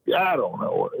I don't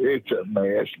know. It's a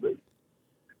mess, but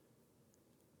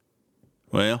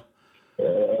well,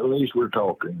 at least we're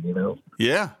talking,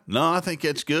 Yeah, no, I think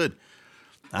it's good.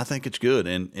 I think it's good,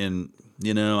 and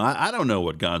I don't know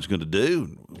what God's going to do,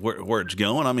 where it's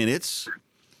going. I mean, it's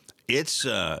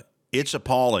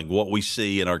appalling what we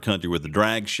see in our country with the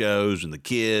drag shows and the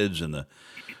kids and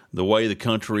the way the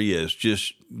country is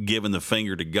just giving the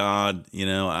finger to God.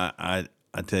 I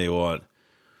tell you what,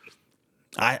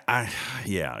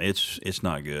 it's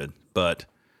not good, but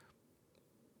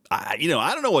I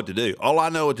don't know what to do. All I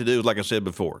know what to do is, like I said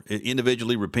before,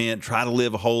 individually repent, try to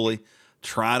live holy,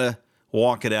 try to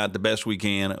walk it out the best we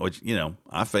can, which,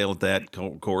 I fail at that,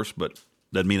 of course, but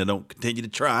doesn't mean I don't continue to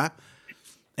try.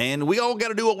 And we all got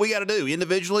to do what we got to do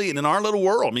individually and in our little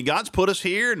world. I mean, God's put us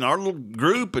here in our little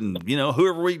group and,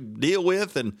 whoever we deal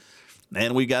with, and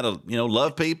we got to,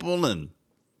 love people and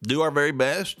do our very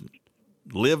best,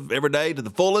 live every day to the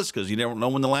fullest, because you never know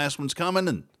when the last one's coming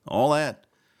and all that.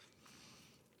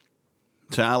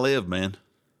 That's how I live, man.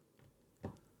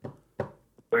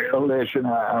 Well, listen,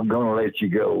 I'm going to let you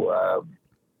go.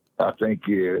 I think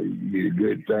you're a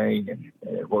good thing,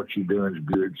 and what you're doing is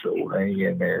good, so hang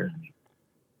in there.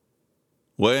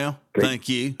 Well, thank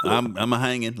you. I'm a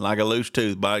hanging like a loose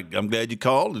tooth, but I'm glad you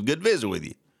called. It's good to visit with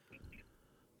you.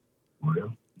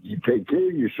 Well, you take care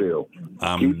of yourself.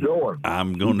 Keep going.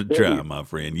 I'm going to try, my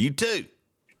friend. You too.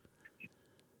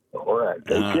 All right.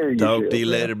 Take care of yourself. Talk to you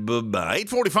later. Bye-bye.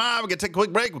 8:45. We're going to take a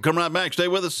quick break. We'll come right back. Stay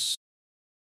with us.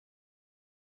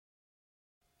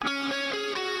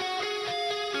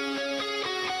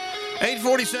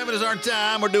 $8:47 is our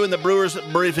time. We're doing the Brewers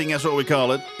Briefing. That's what we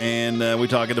call it. And we're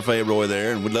talking to Pharoy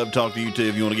there. And we'd love to talk to you, too,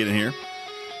 if you want to get in here.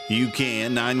 You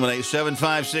can.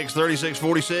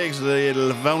 918-756-3646.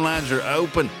 The phone lines are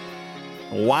open.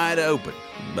 Wide open.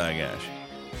 By gosh.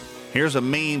 Here's a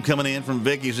meme coming in from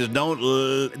Vicky. Says,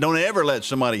 don't ever let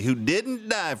somebody who didn't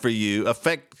die for you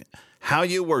affect how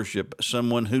you worship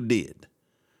someone who did.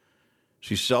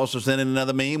 She's also sending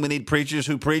another meme. We need preachers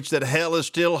who preach that hell is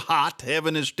still hot,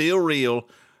 heaven is still real,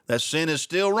 that sin is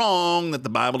still wrong, that the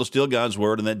Bible is still God's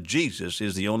word, and that Jesus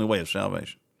is the only way of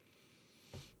salvation.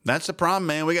 That's the problem,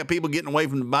 man. We got people getting away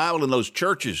from the Bible in those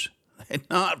churches. They're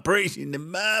not preaching the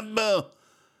Bible.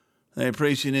 They're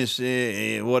preaching this,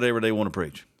 whatever they want to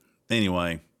preach.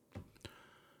 Anyway,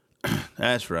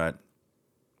 that's right.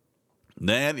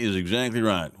 That is exactly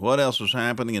right. What else is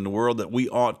happening in the world that we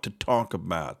ought to talk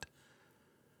about?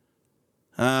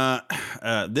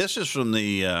 This is from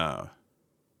the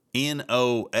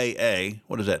NOAA.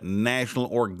 What is that?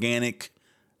 National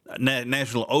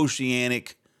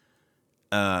Oceanic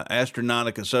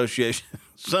Astronautic Association.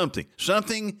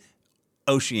 Something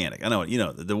oceanic. I know it. You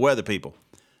know, the weather people.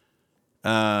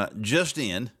 Just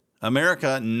in,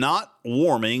 America not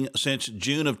warming since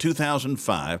June of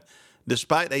 2005,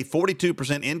 despite a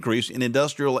 42% increase in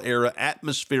industrial-era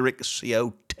atmospheric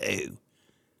CO2.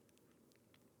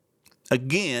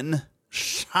 Again,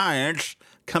 science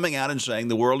coming out and saying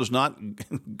the world is not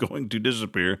going to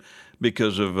disappear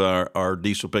because of our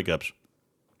diesel pickups.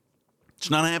 It's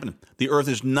not happening. The earth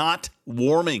is not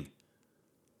warming.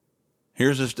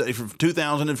 Here's a study from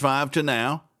 2005 to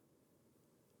now.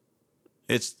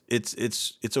 It's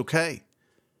okay.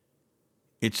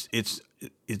 It's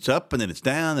up and then it's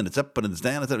down and it's up and it's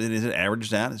down and it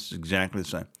averages out. It's exactly the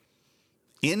same.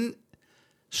 In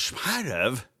spite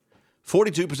of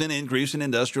 42% increase in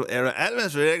industrial era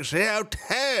atmospheric CO2.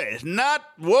 It's not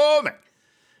warming.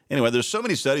 Anyway, there's so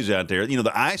many studies out there. You know,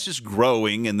 the ice is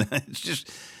growing, and it's just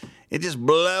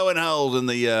blowing holes in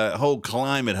the whole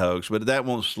climate hoax. But that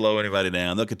won't slow anybody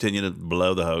down. They'll continue to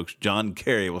blow the hoax. John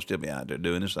Kerry will still be out there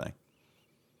doing his thing.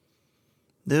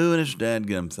 Doing his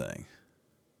dadgum thing.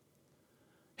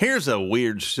 Here's a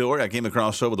weird story I came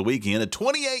across over the weekend. A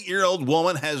 28-year-old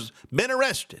woman has been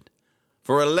arrested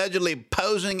for allegedly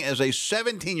posing as a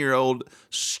 17-year-old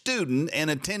student and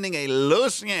attending a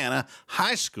Louisiana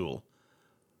high school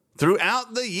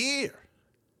throughout the year.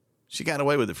 She got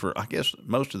away with it for, I guess,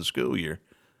 most of the school year.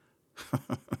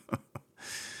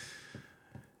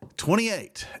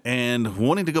 28 and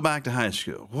wanting to go back to high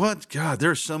school. What? God,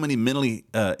 there's so many mentally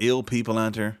ill people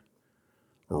out there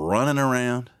running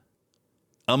around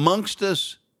amongst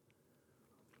us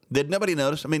that nobody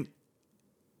noticed. I mean,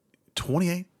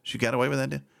 28? She got away with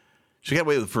that, dude? She got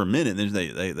away with it for a minute, and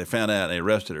then they found out, they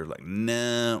arrested her. Like,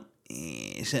 no,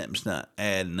 something's not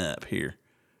adding up here.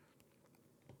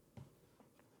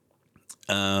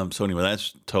 So anyway,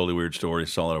 that's a totally weird story.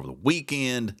 Saw it over the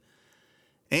weekend.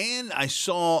 And I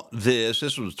saw this.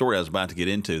 This was a story I was about to get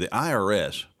into. The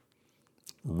IRS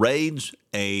raids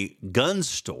a gun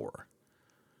store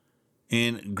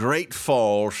in Great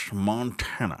Falls,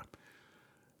 Montana.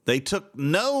 They took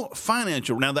no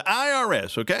financial. Now, the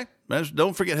IRS, okay?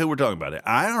 Don't forget who we're talking about. The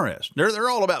IRS. They're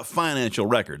all about financial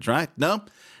records, right? No?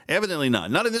 Evidently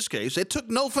not. Not in this case. They took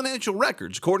no financial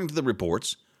records, according to the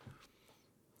reports.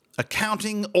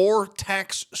 Accounting or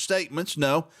tax statements,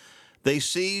 no. They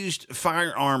seized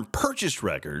firearm purchase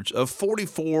records of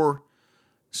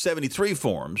 4473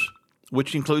 forms,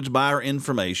 which includes buyer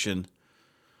information,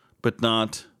 but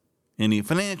not any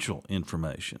financial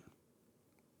information.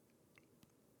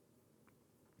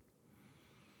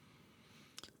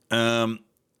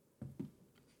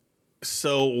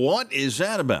 So what is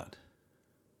that about?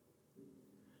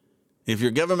 If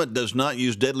your government does not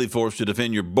use deadly force to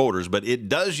defend your borders, but it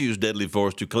does use deadly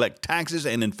force to collect taxes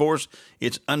and enforce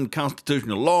its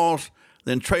unconstitutional laws,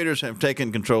 then traitors have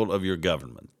taken control of your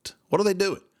government. What are they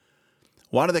doing?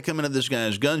 Why do they come into this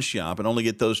guy's gun shop and only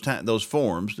get those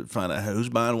forms to find out who's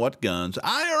buying what guns?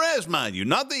 IRS, mind you,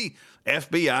 not the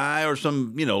FBI or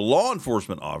some, law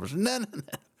enforcement officer.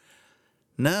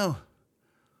 No.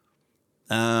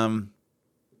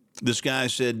 This guy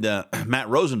said, Matt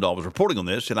Rosendahl was reporting on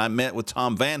this, and I met with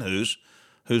Tom Van Hoos,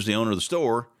 who's the owner of the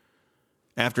store,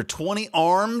 after 20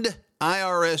 armed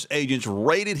IRS agents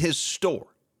raided his store.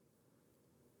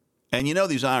 And you know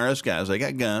these IRS guys, they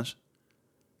got guns.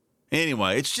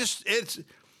 Anyway, Pharoy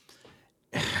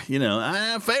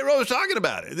was talking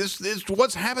about it. This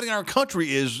what's happening in our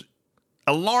country is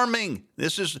alarming.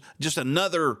 This is just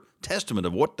another testament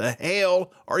of what the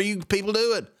hell are you people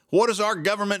doing? What is our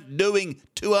government doing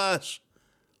to us?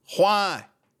 Why?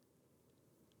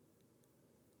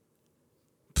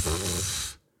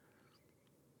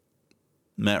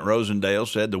 Matt Rosendale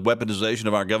said the weaponization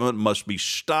of our government must be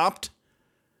stopped,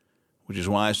 which is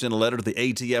why I sent a letter to the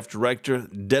ATF director,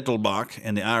 Dettelbach,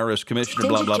 and the IRS commissioner,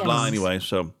 blah, blah, blah. Anyway,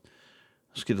 so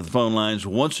let's get to the phone lines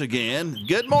once again.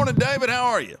 Good morning, David. How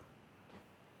are you?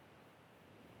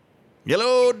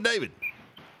 Hello, David.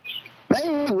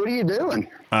 Hey, what are you doing?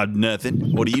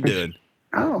 Nothing. What are you doing?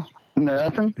 Oh,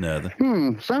 nothing.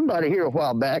 Nothing. Somebody here a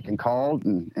while back and called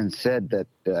and said that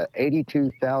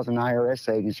 82,000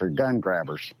 IRS agents are gun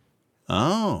grabbers.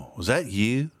 Oh, was that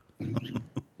you?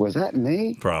 Was that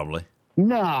me? Probably.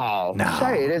 No.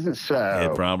 Say it isn't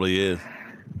so. It probably is.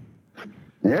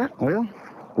 Yeah, well,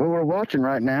 what we're watching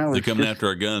right now They're coming after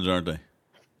our guns, aren't they?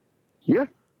 Yeah.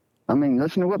 I mean,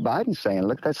 listen to what Biden's saying.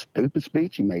 Look at that stupid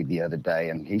speech he made the other day,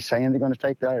 and he's saying they're going to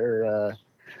take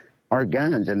our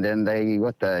guns, and then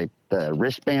the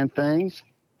wristband things,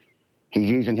 he's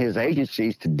using his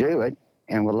agencies to do it.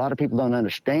 And what a lot of people don't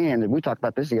understand, and we talked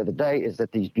about this the other day, is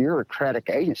that these bureaucratic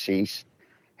agencies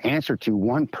answer to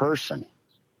one person,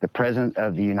 the President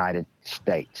of the United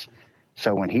States.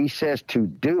 So when he says to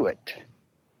do it,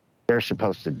 they're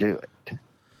supposed to do it.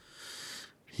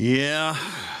 Yeah.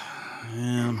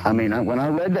 I mean, when I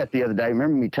read that the other day,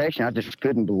 remember me texting, I just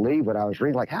couldn't believe what I was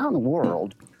reading. Like, how in the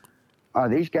world are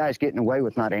these guys getting away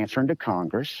with not answering to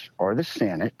Congress or the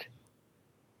Senate?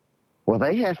 Well,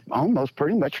 they have almost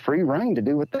pretty much free reign to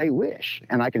do what they wish.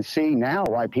 And I can see now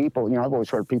why people, I've always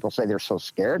heard people say they're so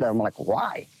scared. I'm like,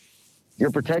 why?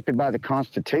 You're protected by the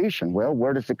Constitution. Well,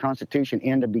 where does the Constitution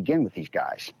end to begin with these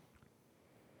guys?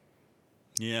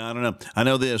 Yeah, I don't know. I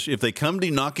know this. If they come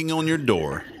to knocking on your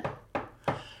door,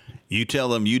 you tell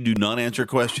them you do not answer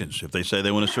questions. If they say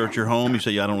they want to search your home, you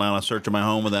say, I don't allow a search of my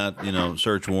home without,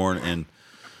 search warrant, and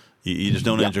you just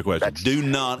don't answer questions. Do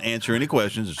not answer any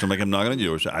questions. If somebody comes knocking on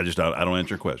your door, I don't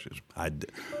answer questions. I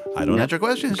don't answer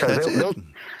questions. That's it.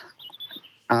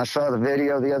 I saw the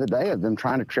video the other day of them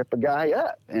trying to trip a guy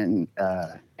up, and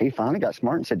he finally got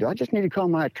smart and said, do I just need to call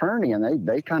my attorney? And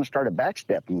they kind of started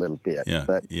backstepping a little bit. Yeah,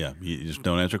 but, you just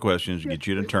don't answer questions. Get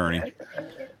you an attorney.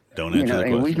 Don't answer the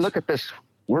and questions. We look at this.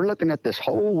 We're looking at this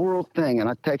whole world thing, and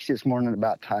I texted this morning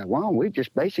about Taiwan. We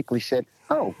just basically said,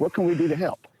 oh, what can we do to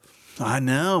help? I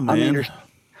know, man. I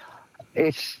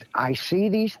mean, I see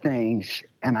these things,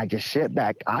 and I just sit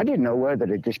back. I didn't know whether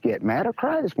to just get mad or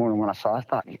cry this morning when I saw it.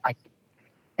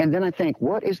 And then I think,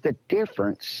 what is the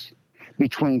difference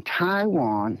between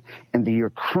Taiwan and the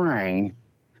Ukraine?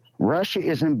 Russia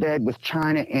is in bed with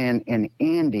China and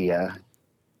India.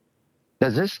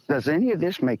 Does any of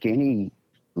this make any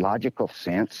logical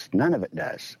sense? None of it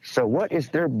does. So what is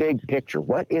their big picture?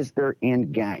 What is their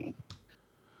end game?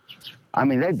 I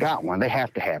mean, they've got one. They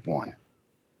have to have one.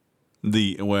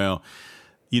 You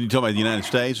talking about the United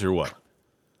States or what?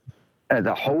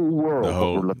 The whole world,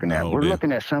 what we're looking at. We're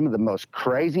looking at some of the most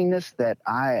craziness that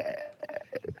I'm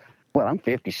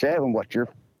 57.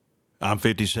 I'm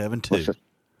 57 too.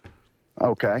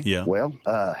 Okay. Yeah. Well,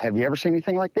 have you ever seen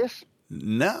anything like this?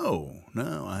 No,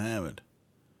 I haven't.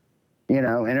 And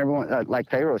everyone, like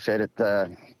Pharoy said,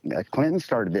 Clinton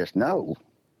started this. No,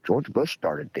 George Bush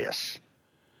started this.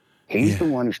 He's the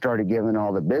one who started giving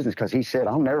all the business, because he said,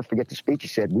 I'll never forget the speech. He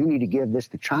said, we need to give this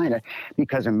to China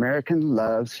because American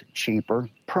loves cheaper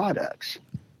products.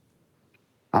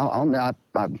 I'm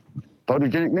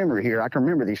photogenic memory here. I can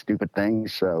remember these stupid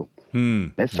things. So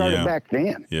it started back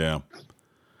then. Yeah.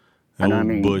 And I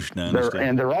mean, Bush dynasty.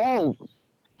 And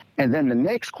then the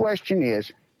next question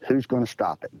is, who's going to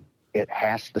stop it? It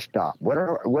has to stop.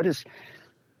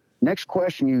 Next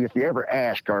question, if you ever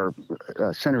ask our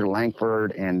Senator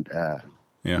Langford and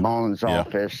Mullen's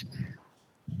office,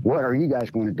 what are you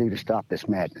guys going to do to stop this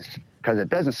madness? Because it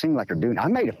doesn't seem like they're doing it. I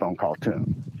made a phone call to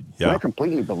them. Yeah. They're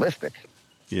completely ballistic.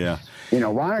 Yeah.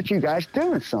 Why aren't you guys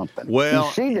doing something? Well,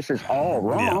 you see, this is all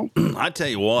wrong. Yeah. I tell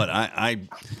you what, I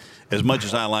as much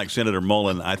as I like Senator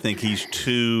Mullen, I think he's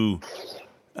too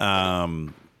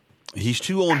on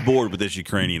board with this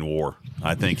Ukrainian war.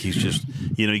 I think he's just,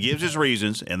 he gives his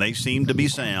reasons, and they seem to be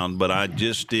sound, but I'm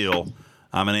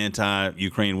an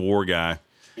anti-Ukraine war guy.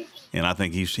 And I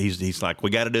think he's like, we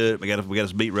got to do it. We got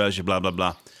to beat Russia. Blah blah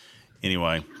blah.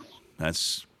 Anyway,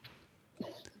 that's.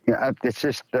 Yeah, it's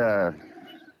just. I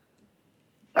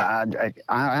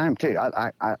am too.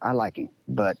 I like him,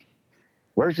 but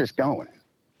where's this going?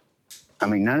 I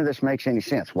mean, none of this makes any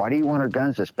sense. Why do you want our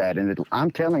guns this bad? And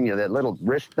I'm telling you, that little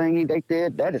wrist thingy they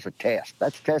did, that is a test.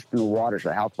 That's testing the waters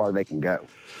of how far they can go.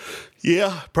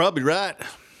 Yeah, probably right.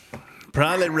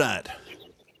 Probably right.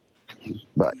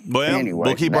 But anyway,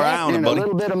 we'll keep our eye on it, buddy. A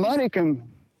little bit of money can,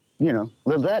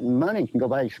 little that and money can go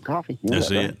buy you some coffee.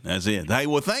 That's it. That's it. Hey,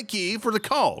 well, thank you for the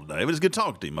call, David. It's good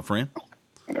talking to you, my friend.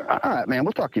 All right, man.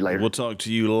 We'll talk to you later. We'll talk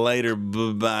to you later.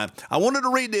 Bye-bye. I wanted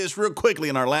to read this real quickly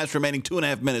in our last remaining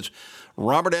 2.5 minutes.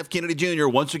 Robert F. Kennedy Jr.,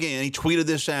 once again, he tweeted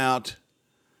this out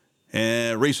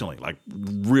recently, like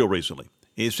real recently.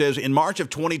 It says, in March of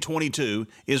 2022,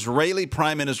 Israeli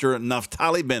Prime Minister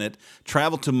Naftali Bennett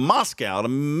traveled to Moscow to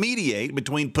mediate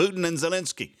between Putin and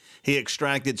Zelensky. He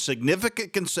extracted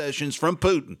significant concessions from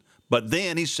Putin, but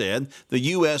then, he said, the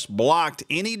U.S. blocked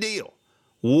any deal.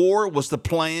 War was the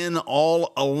plan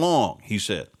all along, he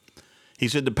said. He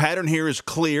said the pattern here is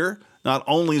clear. Not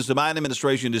only is the Biden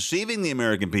administration deceiving the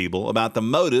American people about the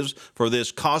motives for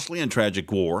this costly and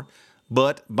tragic war,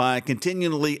 but by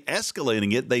continually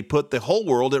escalating it, they put the whole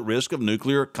world at risk of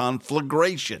nuclear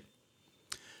conflagration.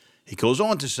 He goes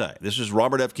on to say, this is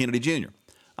Robert F. Kennedy Jr.,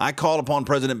 I call upon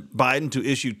President Biden to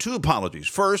issue 2 apologies.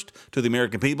 First, to the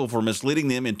American people for misleading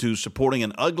them into supporting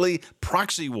an ugly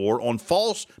proxy war on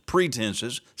false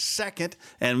pretenses. Second,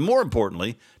 and more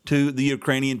importantly, to the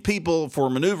Ukrainian people for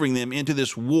maneuvering them into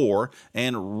this war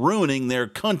and ruining their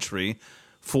country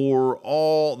for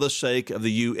all the sake of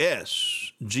the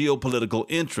U.S. geopolitical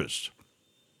interests.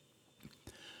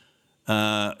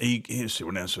 Let's see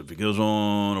what else. If he goes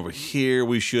on over here,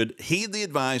 we should heed the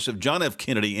advice of John F.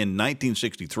 Kennedy in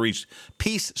 1963's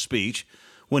peace speech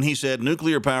when he said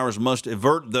nuclear powers must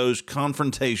avert those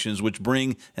confrontations which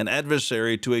bring an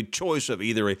adversary to a choice of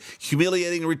either a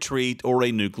humiliating retreat or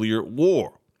a nuclear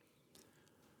war.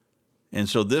 And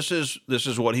so this is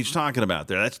what he's talking about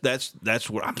there. That's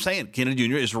what I'm saying. Kennedy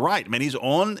Jr. is right. Man,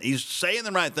 he's saying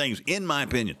the right things, in my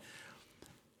opinion.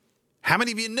 How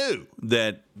many of you knew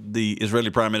that the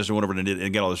Israeli prime minister went over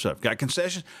and got all this stuff, got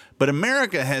concessions? But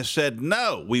America has said,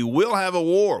 no, we will have a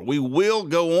war. We will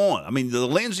go on. I mean, the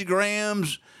Lindsey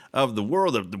Grahams of the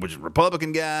world, which is a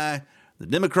Republican guy, the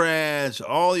Democrats,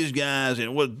 all these guys,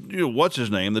 and what's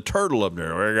his name, the turtle up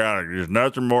there. There's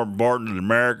nothing more important to the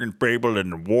American people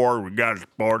than the war. We got to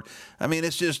support. I mean,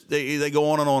 it's just, they go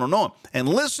on and on and on. And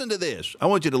listen to this. I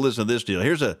want you to listen to this deal.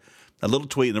 Here's a little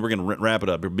tweet, and then we're going to wrap it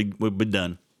up. We'll be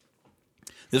done.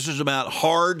 This is about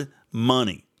hard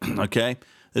money, okay?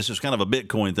 This is kind of a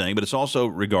Bitcoin thing, but it's also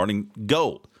regarding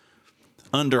gold.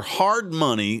 Under hard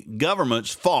money,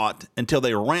 governments fought until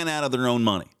they ran out of their own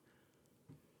money.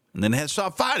 And then they had to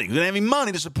stop fighting. They didn't have any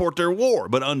money to support their war.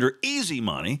 But under easy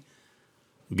money,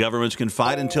 governments can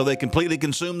fight until they completely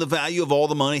consume the value of all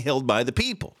the money held by the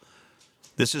people.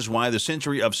 This is why the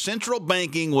century of central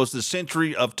banking was the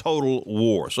century of total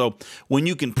war. So when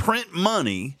you can print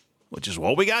money, which is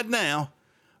what we got now,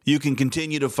 you can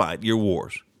continue to fight your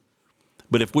wars.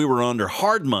 But if we were under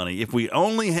hard money, if we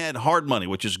only had hard money,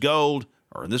 which is gold,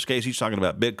 or in this case, he's talking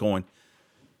about Bitcoin,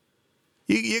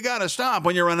 you got to stop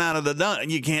when you run out of the done.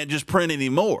 You can't just print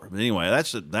anymore. But anyway,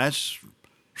 that's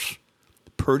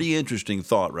pretty interesting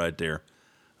thought right there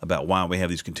about why we have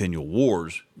these continual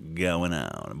wars going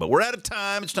on. But we're out of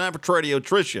time. It's time for Tradio.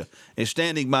 Tricia is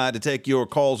standing by to take your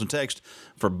calls and texts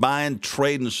for buying,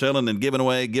 trading, selling, and giving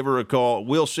away. Give her a call.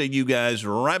 We'll see you guys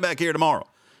right back here tomorrow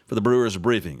for the Brewers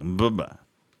Briefing. Bye-bye.